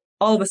do,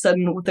 all of a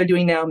sudden what they're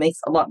doing now makes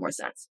a lot more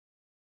sense.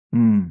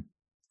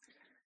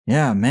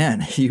 Yeah,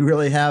 man, you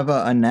really have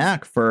a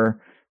knack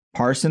for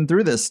parsing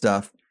through this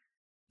stuff.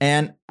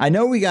 And I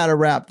know we got to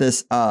wrap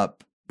this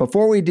up.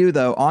 Before we do,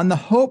 though, on the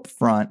hope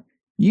front,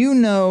 you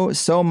know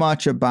so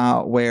much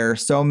about where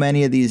so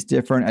many of these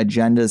different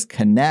agendas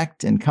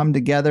connect and come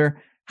together.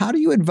 How do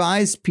you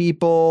advise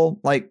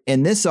people like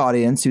in this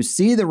audience who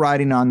see the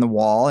writing on the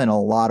wall in a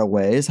lot of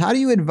ways? How do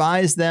you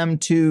advise them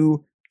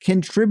to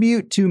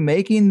contribute to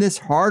making this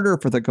harder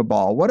for the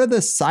cabal? What are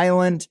the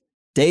silent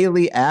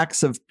daily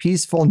acts of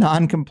peaceful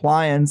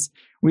noncompliance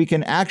we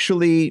can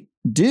actually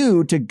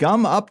do to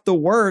gum up the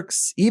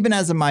works, even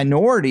as a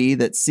minority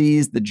that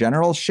sees the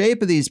general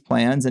shape of these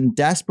plans and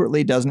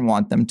desperately doesn't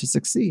want them to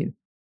succeed?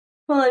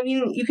 Well, I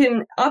mean, you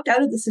can opt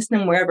out of the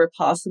system wherever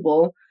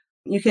possible.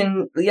 You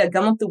can,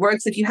 gum up the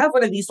works. If you have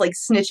one of these like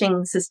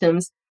snitching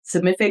systems,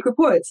 submit fake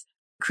reports,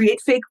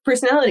 create fake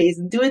personalities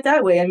and do it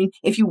that way. I mean,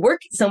 if you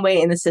work some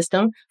way in the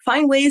system,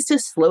 find ways to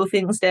slow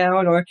things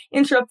down or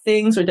interrupt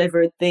things or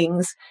divert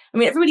things. I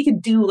mean, everybody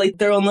could do like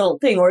their own little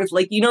thing. Or if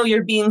like,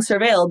 you're being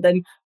surveilled,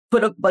 then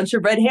put a bunch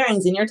of red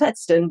herrings in your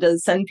text and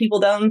send people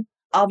down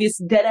obvious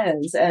dead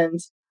ends. And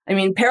I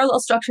mean, parallel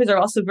structures are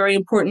also very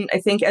important. I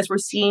think as we're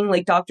seeing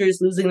like doctors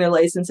losing their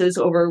licenses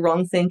over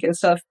wrongthink and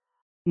stuff,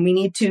 we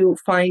need to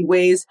find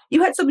ways.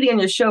 You had somebody on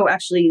your show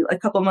actually a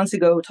couple of months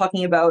ago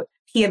talking about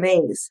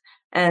PMAs.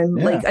 And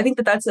like, I think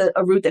that that's a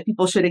route that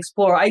people should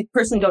explore. I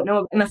personally don't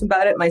know enough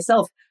about it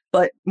myself,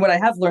 but what I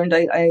have learned,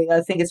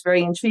 I think it's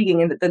very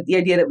intriguing. And the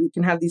idea that we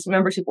can have these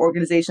membership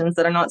organizations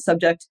that are not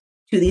subject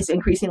to these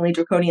increasingly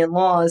draconian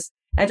laws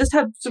and just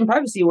have some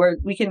privacy where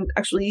we can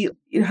actually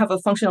have a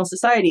functional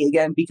society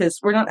again, because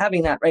we're not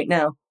having that right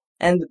now.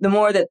 And the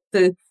more that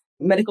the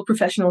medical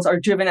professionals are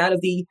driven out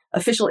of the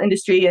official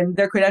industry and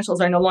their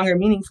credentials are no longer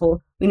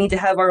meaningful. We need to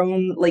have our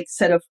own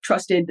set of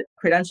trusted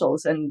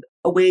credentials and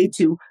a way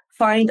to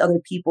find other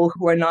people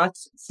who are not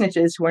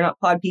snitches, who are not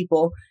pod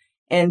people,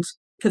 and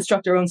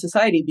construct our own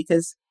society.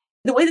 Because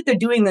the way that they're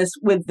doing this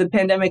with the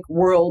pandemic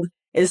world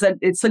is that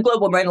it's a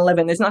global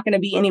 9/11. There's not going to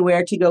be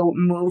anywhere to go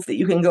move that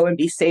you can go and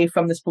be safe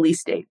from this police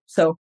state.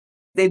 So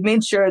they've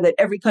made sure that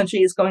every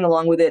country is going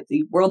along with it.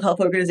 The World Health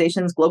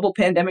Organization's Global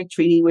Pandemic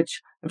Treaty,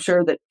 which I'm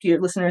sure that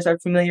your listeners are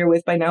familiar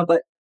with by now,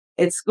 but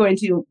it's going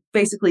to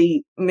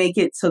basically make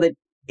it so that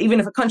even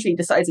if a country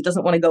decides it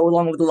doesn't want to go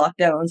along with the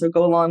lockdowns or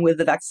go along with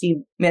the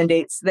vaccine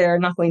mandates, they're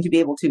not going to be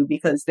able to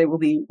because they will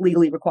be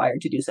legally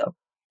required to do so.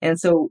 And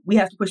so we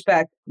have to push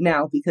back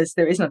now because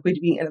there is not going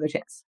to be another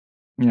chance.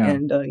 Yeah.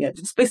 And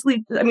just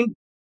basically,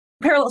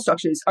 parallel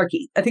structures are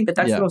key. I think that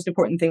that's the most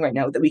important thing right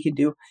now that we can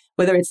do,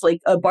 whether it's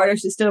like a barter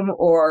system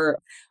or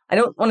I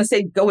don't want to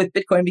say go with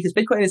Bitcoin because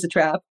Bitcoin is a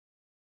trap.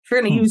 If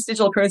you're going to use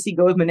digital currency,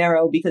 go with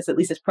Monero because at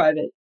least it's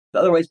private. But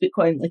otherwise,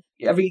 Bitcoin,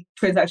 every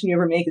transaction you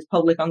ever make is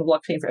public on the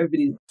blockchain for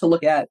everybody to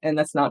look at. And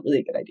that's not really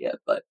a good idea,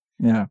 but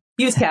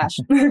use cash.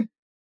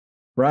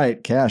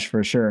 Right. Cash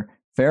for sure.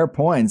 Fair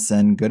points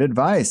and good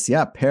advice.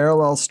 Yeah.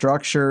 Parallel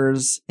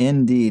structures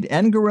indeed.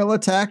 And guerrilla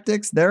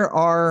tactics. There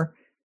are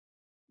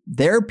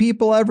their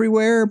people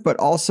everywhere, but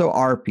also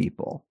our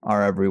people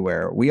are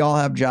everywhere. We all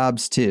have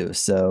jobs too.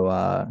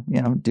 So,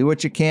 do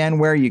what you can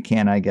where you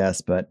can, I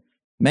guess. But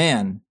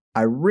man,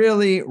 I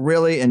really,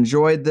 really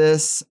enjoyed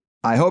this.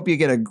 I hope you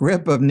get a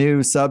grip of new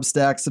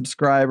Substack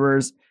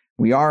subscribers.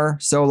 We are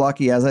so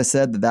lucky, as I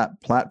said, that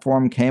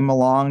platform came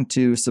along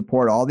to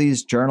support all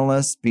these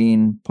journalists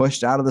being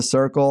pushed out of the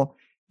circle.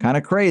 Kind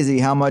of crazy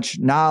how much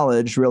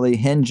knowledge really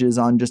hinges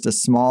on just a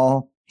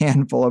small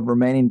handful of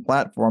remaining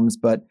platforms,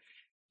 but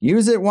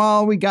use it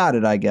while we got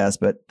it, I guess.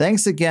 But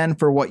thanks again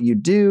for what you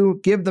do.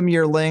 Give them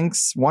your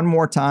links one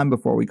more time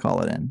before we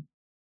call it in.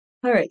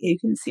 All right. You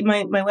can see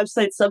my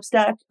website,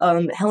 Substack.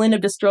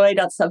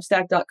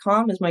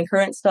 helenofdestroy.substack.com is my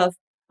current stuff.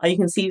 You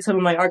can see some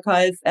of my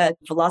archive at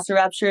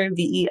Velocirapture,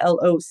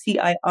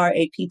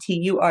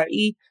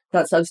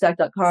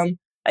 VELOCIRAPTURE.substack.com.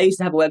 I used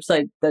to have a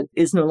website that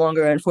is no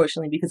longer,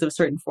 unfortunately, because of a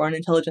certain foreign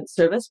intelligence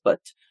service, but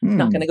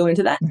not going to go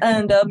into that.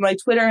 And my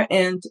Twitter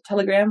and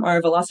Telegram are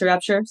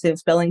Velocirapture, same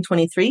spelling,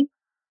 23.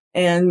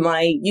 And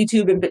my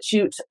YouTube and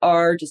BitChute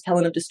are just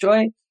Helen of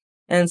Destroy.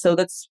 And so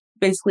that's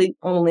basically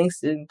all the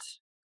links. And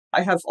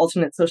I have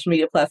alternate social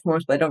media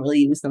platforms, but I don't really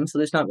use them. So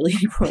there's not really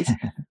any point.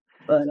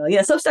 But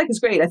Substack is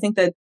great. I think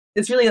that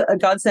it's really a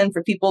godsend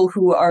for people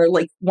who are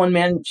like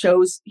one-man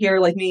shows here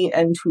like me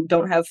and who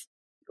don't have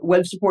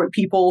web support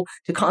people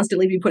to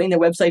constantly be putting their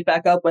website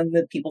back up when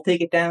the people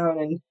take it down.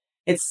 And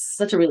it's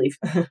such a relief.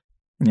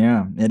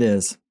 Yeah, it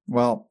is.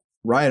 Well,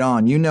 right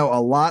on. You know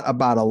a lot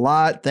about a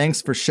lot.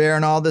 Thanks for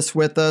sharing all this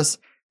with us.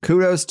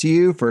 Kudos to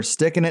you for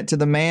sticking it to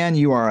the man.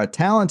 You are a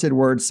talented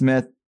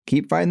wordsmith.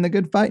 Keep fighting the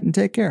good fight and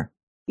take care.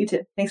 You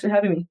too. Thanks for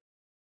having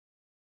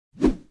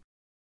me.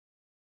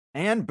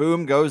 And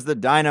boom goes the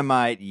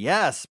dynamite.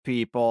 Yes,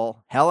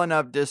 people. Helen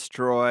of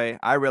Destroy.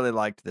 I really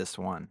liked this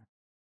one.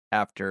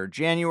 After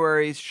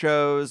January's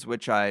shows,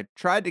 which I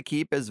tried to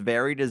keep as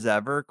varied as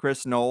ever,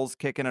 Chris Knowles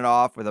kicking it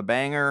off with a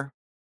banger.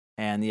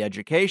 And the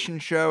education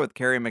show with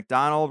Carrie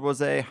McDonald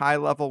was a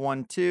high-level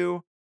one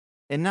too.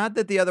 And not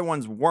that the other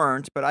ones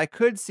weren't, but I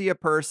could see a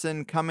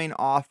person coming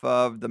off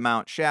of the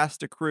Mount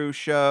Shasta Crew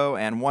show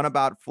and one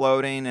about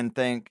floating and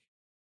think,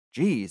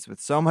 geez, with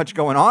so much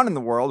going on in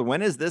the world,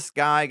 when is this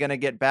guy going to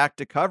get back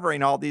to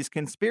covering all these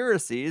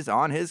conspiracies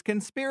on his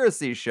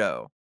conspiracy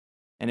show?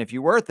 And if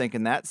you were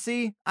thinking that,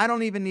 see, I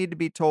don't even need to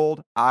be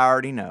told. I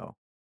already know.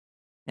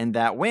 And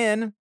that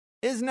win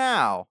is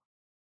now.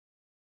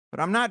 But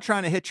I'm not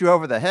trying to hit you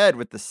over the head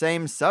with the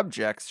same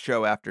subjects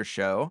show after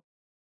show.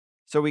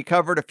 So we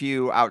covered a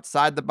few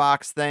outside the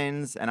box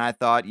things, and I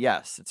thought,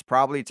 yes, it's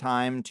probably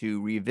time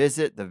to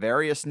revisit the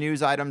various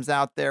news items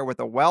out there with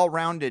a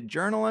well-rounded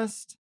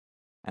journalist.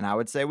 And I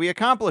would say we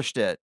accomplished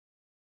it.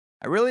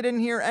 I really didn't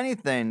hear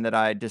anything that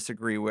I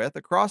disagree with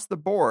across the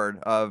board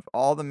of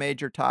all the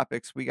major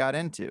topics we got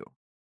into.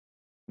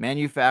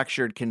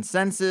 Manufactured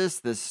consensus,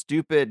 this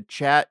stupid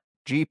chat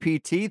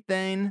GPT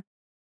thing,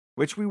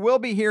 which we will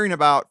be hearing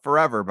about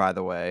forever, by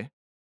the way.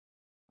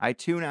 I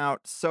tune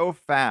out so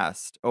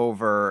fast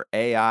over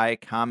AI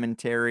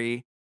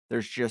commentary.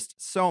 There's just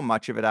so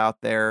much of it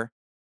out there.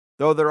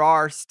 Though there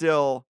are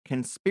still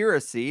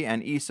conspiracy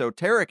and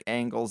esoteric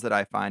angles that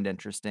I find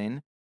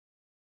interesting.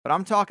 But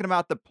I'm talking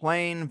about the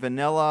plain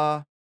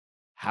vanilla,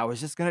 how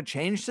is this going to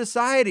change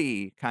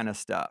society kind of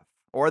stuff.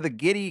 Or the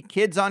giddy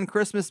kids on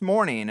Christmas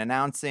morning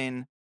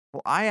announcing,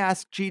 well, I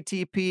asked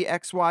GTP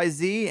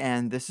XYZ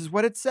and this is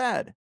what it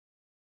said.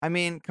 I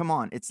mean, come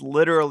on, it's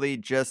literally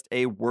just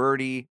a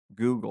wordy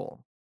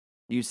Google.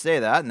 You say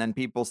that and then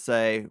people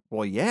say,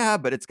 well, yeah,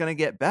 but it's going to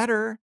get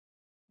better.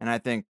 And I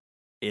think,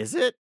 is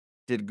it?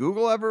 Did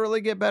Google ever really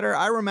get better?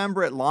 I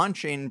remember it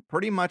launching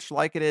pretty much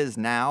like it is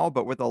now,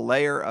 but with a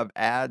layer of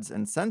ads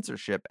and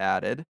censorship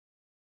added.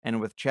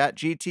 And with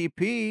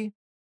ChatGTP,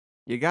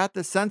 You got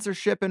the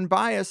censorship and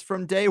bias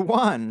from day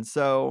one,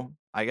 so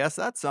I guess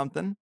that's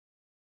something.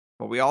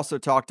 But we also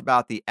talked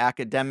about the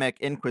academic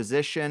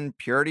inquisition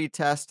purity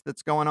test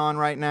that's going on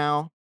right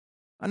now.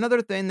 Another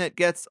thing that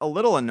gets a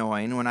little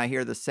annoying when I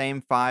hear the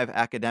same five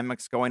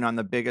academics going on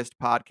the biggest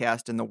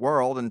podcast in the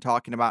world and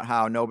talking about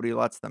how nobody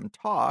lets them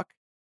talk.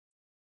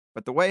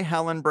 But the way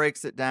Helen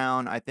breaks it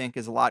down, I think,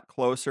 is a lot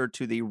closer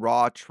to the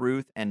raw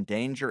truth and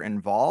danger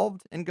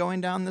involved in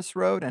going down this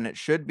road, and it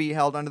should be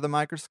held under the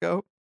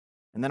microscope.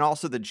 And then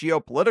also the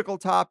geopolitical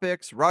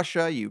topics,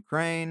 Russia,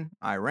 Ukraine,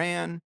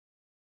 Iran,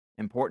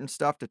 important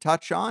stuff to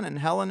touch on, and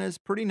Helen is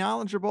pretty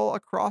knowledgeable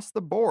across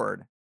the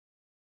board.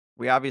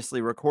 We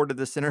obviously recorded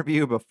this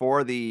interview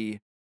before the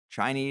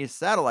Chinese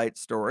satellite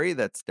story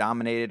that's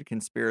dominated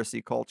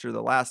conspiracy culture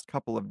the last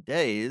couple of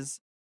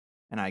days,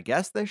 and I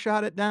guess they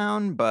shot it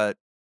down, but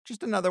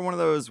just another one of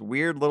those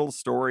weird little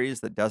stories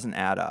that doesn't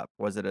add up.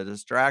 Was it a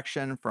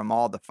distraction from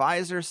all the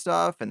Pfizer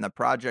stuff and the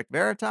Project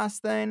Veritas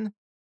thing?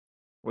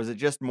 Was it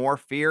just more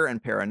fear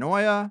and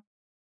paranoia?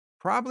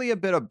 Probably a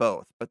bit of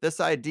both, but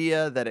this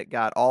idea that it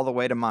got all the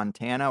way to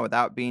Montana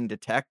without being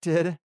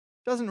detected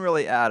doesn't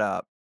really add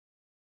up.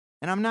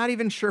 And I'm not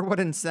even sure what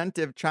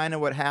incentive China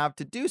would have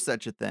to do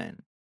such a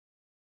thing.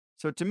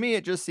 So to me,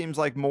 it just seems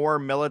like more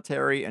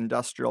military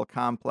industrial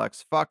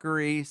complex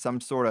fuckery, some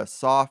sort of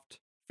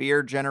soft,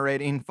 fear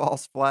generating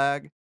false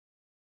flag.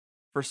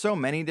 For so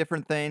many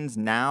different things,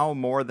 now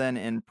more than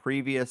in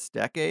previous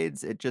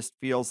decades, it just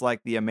feels like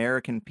the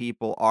American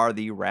people are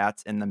the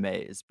rats in the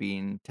maze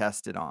being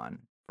tested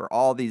on for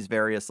all these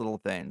various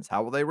little things.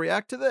 How will they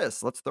react to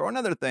this? Let's throw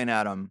another thing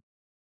at them.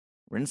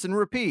 Rinse and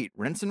repeat,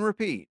 rinse and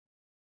repeat.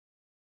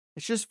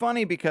 It's just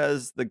funny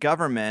because the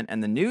government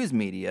and the news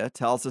media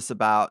tells us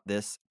about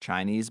this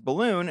Chinese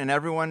balloon and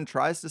everyone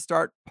tries to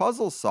start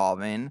puzzle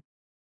solving,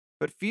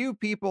 but few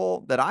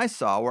people that I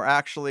saw were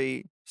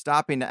actually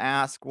stopping to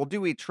ask, well,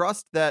 do we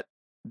trust that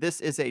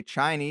this is a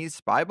Chinese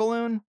spy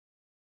balloon?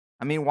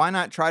 I mean, why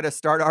not try to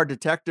start our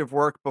detective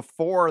work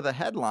before the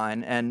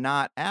headline and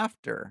not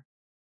after?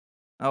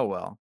 Oh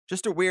well,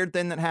 just a weird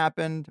thing that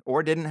happened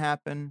or didn't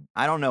happen.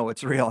 I don't know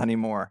what's real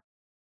anymore.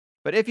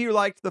 But if you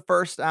liked the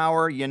first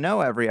hour, you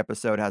know every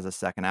episode has a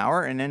second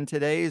hour. And in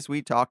today's,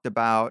 we talked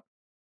about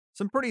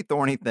some pretty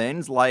thorny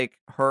things like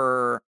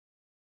her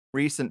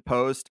recent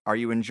post, "Are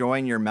you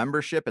enjoying your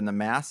membership in the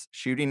mass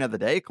shooting of the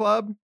day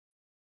club?"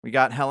 We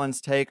got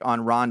Helen's take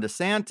on Ron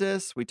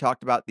DeSantis. We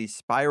talked about the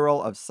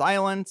spiral of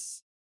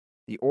silence,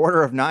 the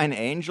Order of Nine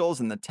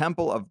Angels, and the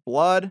Temple of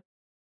Blood.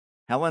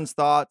 Helen's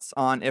thoughts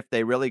on if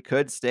they really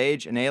could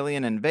stage an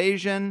alien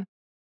invasion,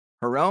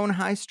 her own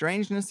high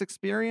strangeness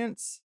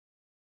experience,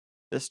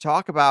 this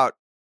talk about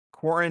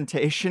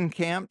quarantation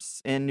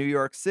camps in New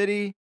York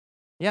City.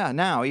 Yeah,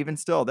 now, even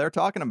still, they're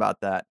talking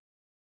about that.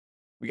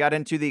 We got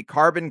into the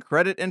carbon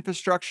credit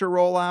infrastructure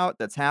rollout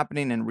that's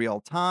happening in real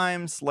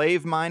time,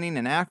 slave mining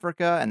in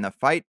Africa, and the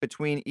fight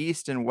between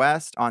East and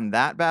West on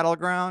that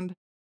battleground,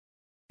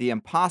 the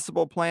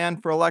impossible plan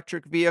for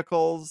electric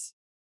vehicles,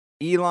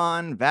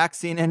 Elon,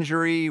 vaccine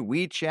injury,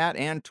 WeChat,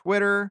 and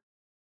Twitter,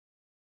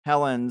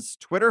 Helen's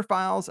Twitter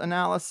files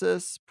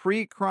analysis,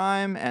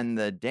 pre-crime and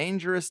the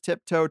dangerous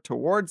tiptoe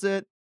towards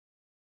it,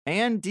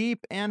 and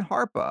Deep and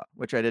Harpa,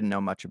 which I didn't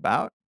know much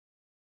about.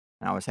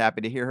 And I was happy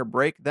to hear her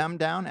break them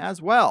down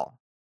as well.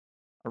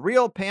 A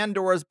real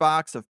Pandora's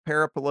box of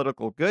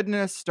parapolitical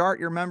goodness. Start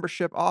your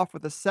membership off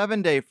with a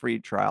 7-day free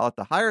trial at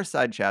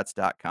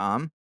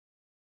thehighersidechats.com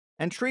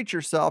and treat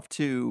yourself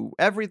to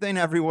everything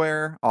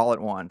everywhere all at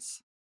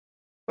once.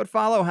 But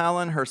follow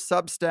Helen. Her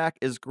Substack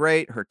is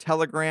great. Her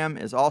Telegram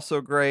is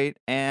also great.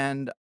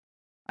 And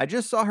I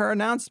just saw her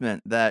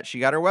announcement that she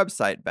got her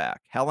website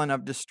back,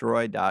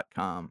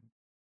 helenofdestroy.com.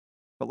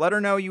 But let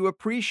her know you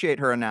appreciate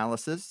her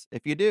analysis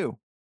if you do.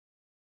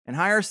 In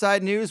higher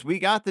side news, we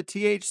got the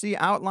THC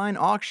outline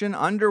auction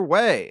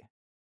underway.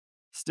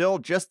 Still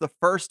just the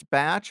first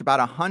batch, about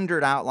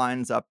 100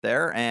 outlines up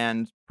there,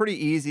 and pretty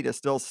easy to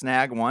still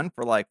snag one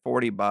for like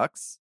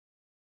 $40.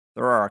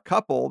 There are a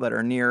couple that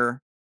are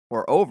near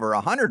or over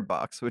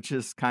 $100, which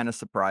is kind of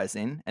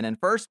surprising. And in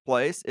first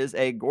place is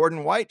a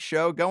Gordon White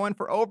show going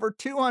for over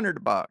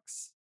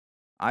 $200.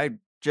 I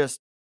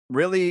just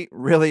really,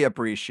 really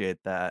appreciate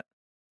that.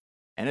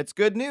 And it's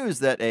good news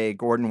that a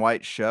Gordon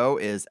White show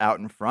is out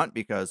in front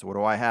because what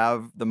do I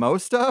have the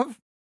most of?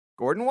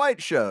 Gordon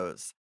White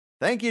shows.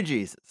 Thank you,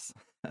 Jesus.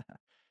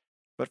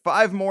 But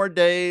 5 more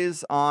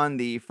days on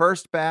the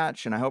first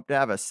batch, and I hope to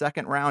have a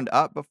second round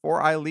up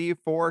before I leave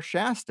for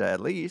Shasta,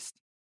 at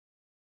least.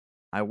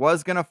 I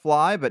was going to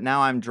fly, but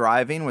now I'm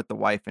driving with the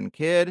wife and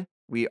kid.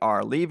 We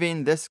are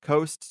leaving this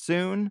coast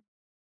soon,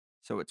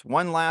 so it's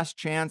one last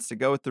chance to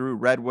go through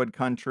Redwood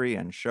Country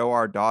and show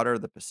our daughter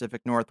the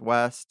Pacific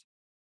Northwest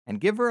and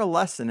give her a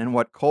lesson in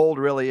what cold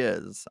really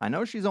is. I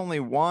know she's only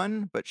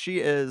 1, but she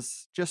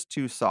is just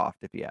too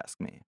soft, if you ask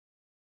me.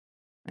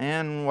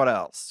 And what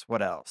else?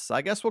 What else?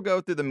 I guess we'll go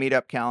through the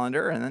meetup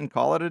calendar and then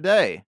call it a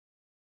day.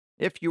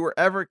 If you were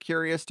ever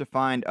curious to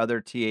find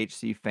other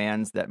THC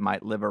fans that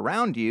might live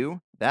around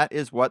you, that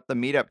is what the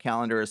meetup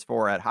calendar is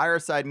for at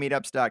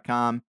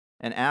highersidemeetups.com.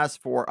 And as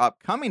for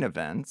upcoming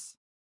events,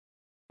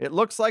 it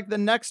looks like the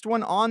next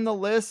one on the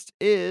list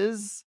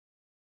is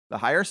the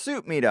Hire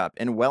Suit meetup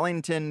in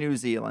Wellington, New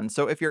Zealand.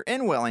 So if you're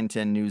in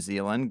Wellington, New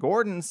Zealand,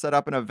 Gordon set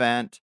up an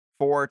event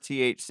for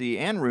THC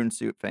and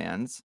RuneSuit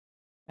fans.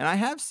 And I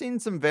have seen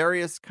some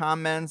various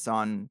comments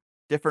on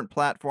different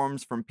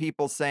platforms from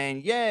people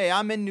saying, yay,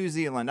 I'm in New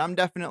Zealand, I'm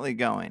definitely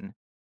going.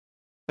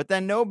 But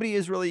then nobody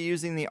is really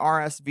using the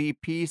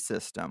RSVP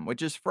system,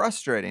 which is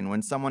frustrating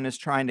when someone is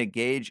trying to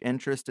gauge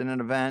interest in an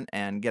event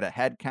and get a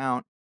head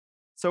count.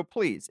 So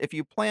please, if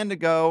you plan to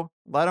go,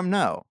 let them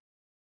know.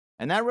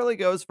 And that really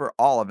goes for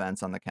all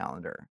events on the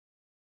calendar.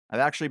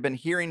 I've actually been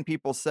hearing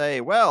people say,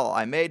 well,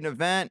 I made an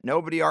event,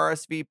 nobody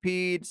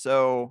RSVP'd,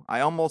 so I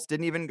almost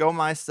didn't even go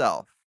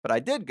myself. But I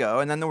did go,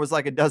 and then there was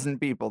like a dozen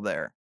people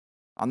there.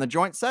 On the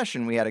joint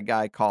session, we had a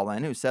guy call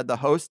in who said the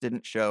host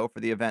didn't show for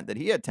the event that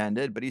he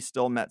attended, but he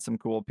still met some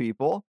cool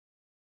people.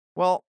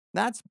 Well,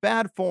 that's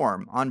bad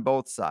form on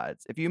both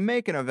sides. If you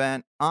make an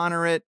event,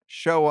 honor it,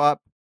 show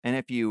up, and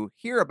if you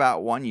hear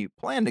about one you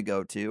plan to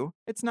go to,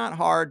 it's not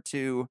hard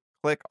to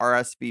click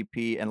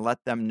RSVP and let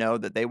them know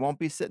that they won't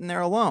be sitting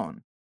there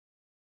alone.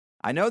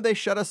 I know they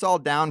shut us all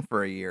down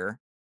for a year,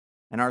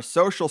 and our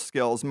social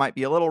skills might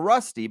be a little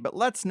rusty, but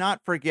let's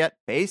not forget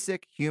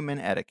basic human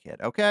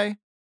etiquette, okay?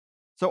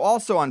 So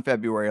also on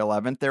February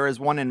 11th, there is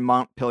one in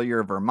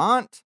Montpelier,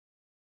 Vermont.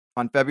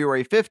 On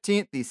February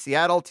 15th, the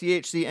Seattle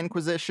THC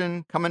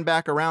Inquisition coming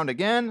back around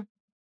again.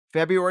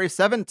 February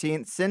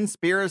 17th,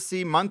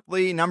 Sinspiracy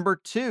Monthly number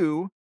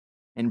 2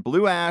 in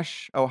Blue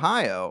Ash,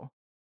 Ohio.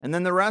 And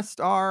then the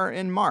rest are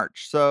in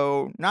March.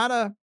 So not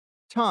a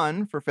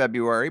ton for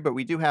February, but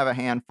we do have a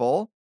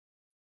handful.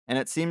 And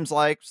it seems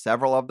like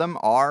several of them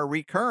are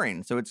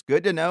recurring. So it's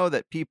good to know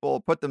that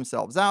people put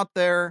themselves out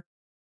there.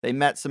 They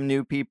met some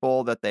new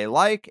people that they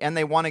like, and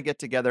they want to get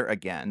together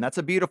again. That's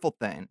a beautiful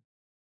thing.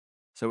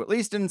 So at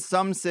least in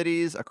some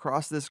cities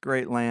across this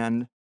great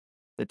land,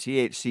 the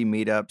THC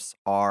meetups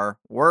are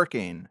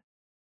working.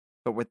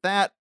 But with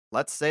that,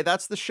 let's say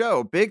that's the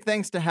show. Big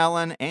thanks to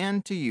Helen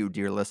and to you,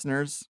 dear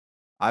listeners.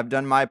 I've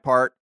done my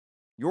part.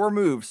 Your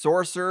move,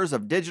 sorcerers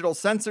of digital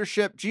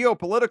censorship,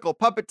 geopolitical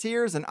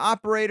puppeteers, and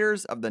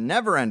operators of the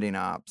never-ending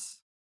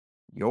ops.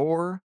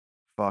 Your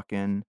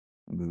fucking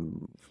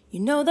move. You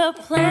know the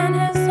plan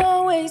has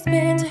always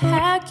been to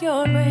hack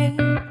your brain.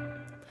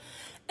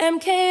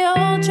 MK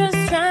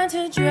Ultra's trying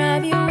to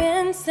drive you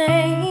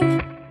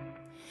insane.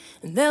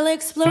 They'll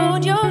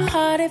explode your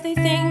heart if they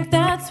think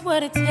that's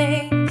what it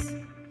takes.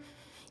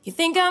 You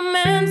think I'm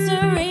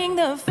answering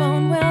the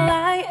phone? Well,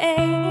 I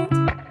ain't.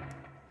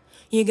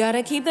 You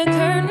gotta keep the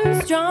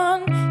curtains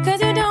drawn,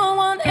 'cause you don't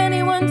want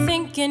anyone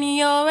thinking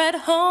you're at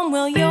home.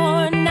 Well,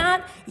 you're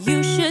not.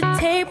 You should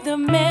tape the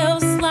mail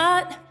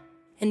slot.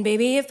 And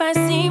baby, if I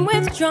seem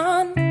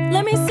withdrawn,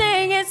 let me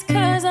say it's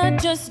 'cause I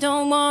just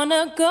don't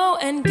wanna go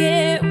and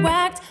get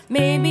whacked.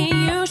 Maybe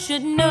you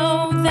should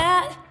know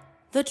that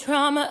the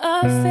trauma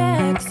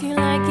affects you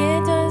like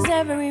it does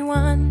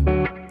everyone.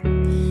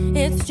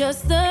 It's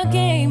just the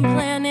game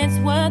plan, it's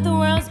what the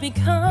world's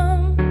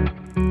become.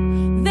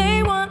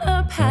 They want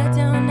a pat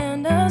down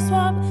and a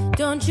swap.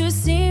 Don't you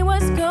see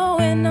what's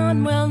going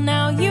on? Well,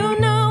 now you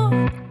know.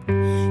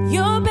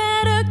 You're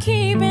better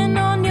keeping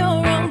on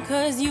your own,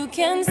 'cause you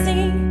can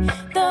see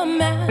the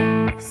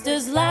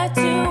masters lie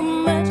too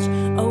much.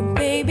 Oh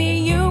baby,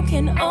 you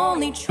can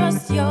only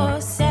trust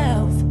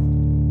yourself.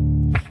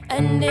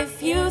 And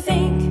if you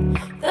think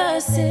the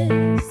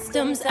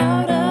system's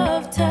out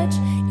of touch,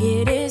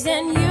 it is,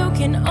 and you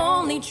can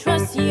only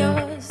trust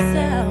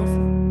yourself.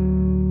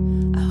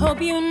 I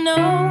hope you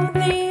know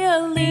the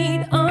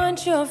elite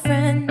aren't your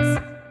friends.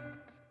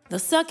 They'll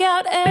suck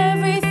out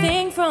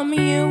everything from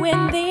you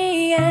in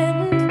the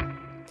end.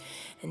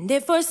 And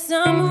if for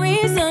some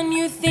reason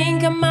you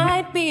think I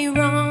might be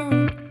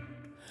wrong,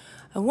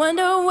 I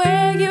wonder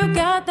where you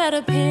got that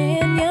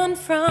opinion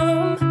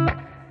from.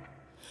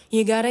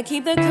 You gotta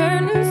keep the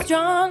curtains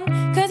drawn,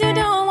 'cause you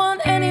don't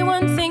want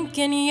anyone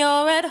thinking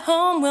you're at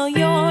home. Well,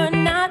 you're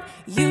not.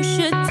 You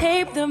should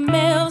tape the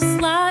mail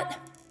slot.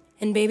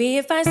 And baby,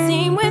 if I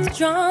seem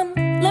withdrawn,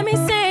 let me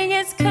say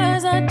it's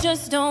 'cause I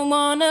just don't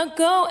wanna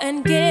go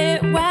and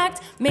get whacked.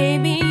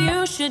 Maybe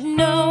you should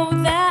know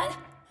that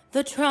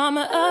the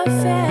trauma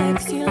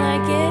affects you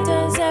like it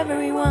does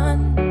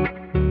everyone.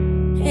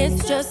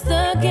 It's just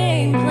the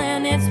game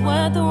plan, it's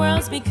what the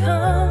world's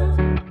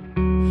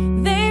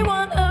become. They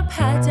want a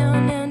pat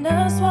down and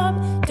a swap.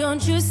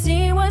 Don't you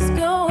see what's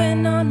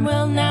going on?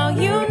 Well, now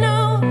you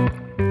know.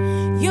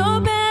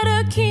 You're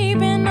better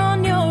keeping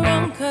on your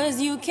own,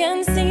 'cause you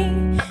can see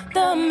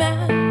the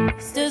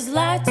masters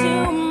lie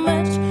too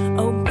much.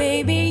 Oh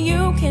baby,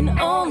 you can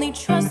only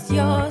trust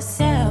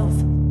yourself.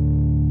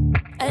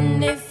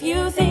 And if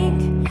you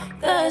think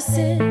the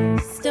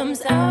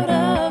system's out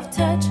of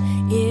touch,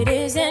 it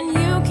is, and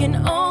you can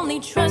only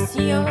trust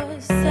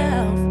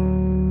yourself.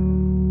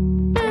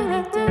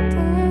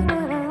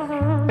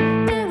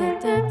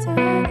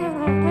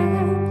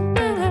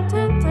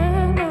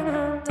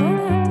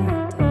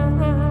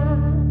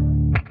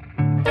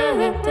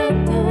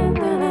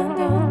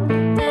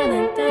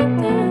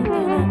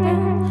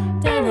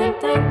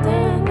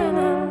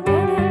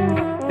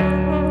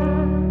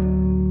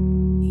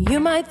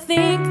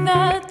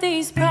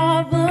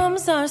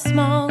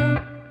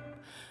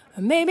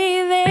 maybe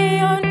they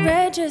aren't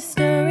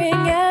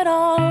registering at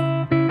all.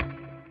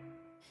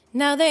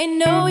 Now they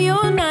know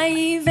you're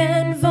naive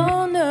and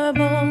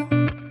vulnerable.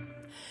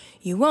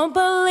 You won't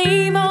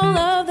believe all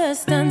of the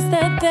stunts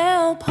that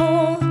they'll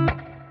pull.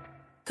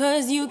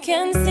 'Cause you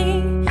can see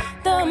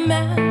the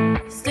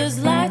masters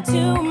lie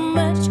too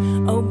much.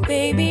 Oh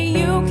baby,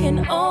 you can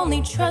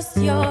only trust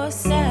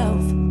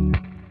yourself.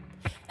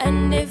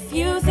 And if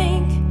you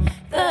think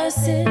the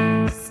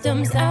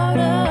system's out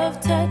of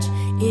touch,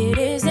 it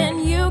isn't.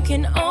 You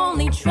can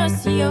only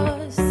trust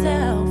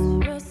yourself.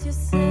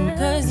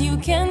 'Cause you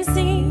can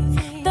see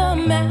the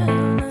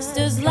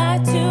masters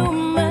lie too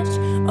much.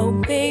 Oh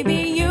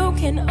baby, you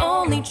can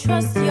only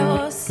trust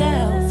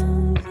yourself.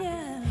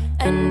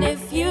 And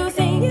if you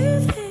think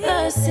the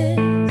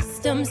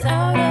system's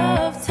out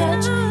of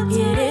touch,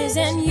 it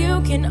isn't. You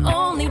can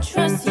only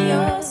trust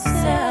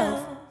yourself.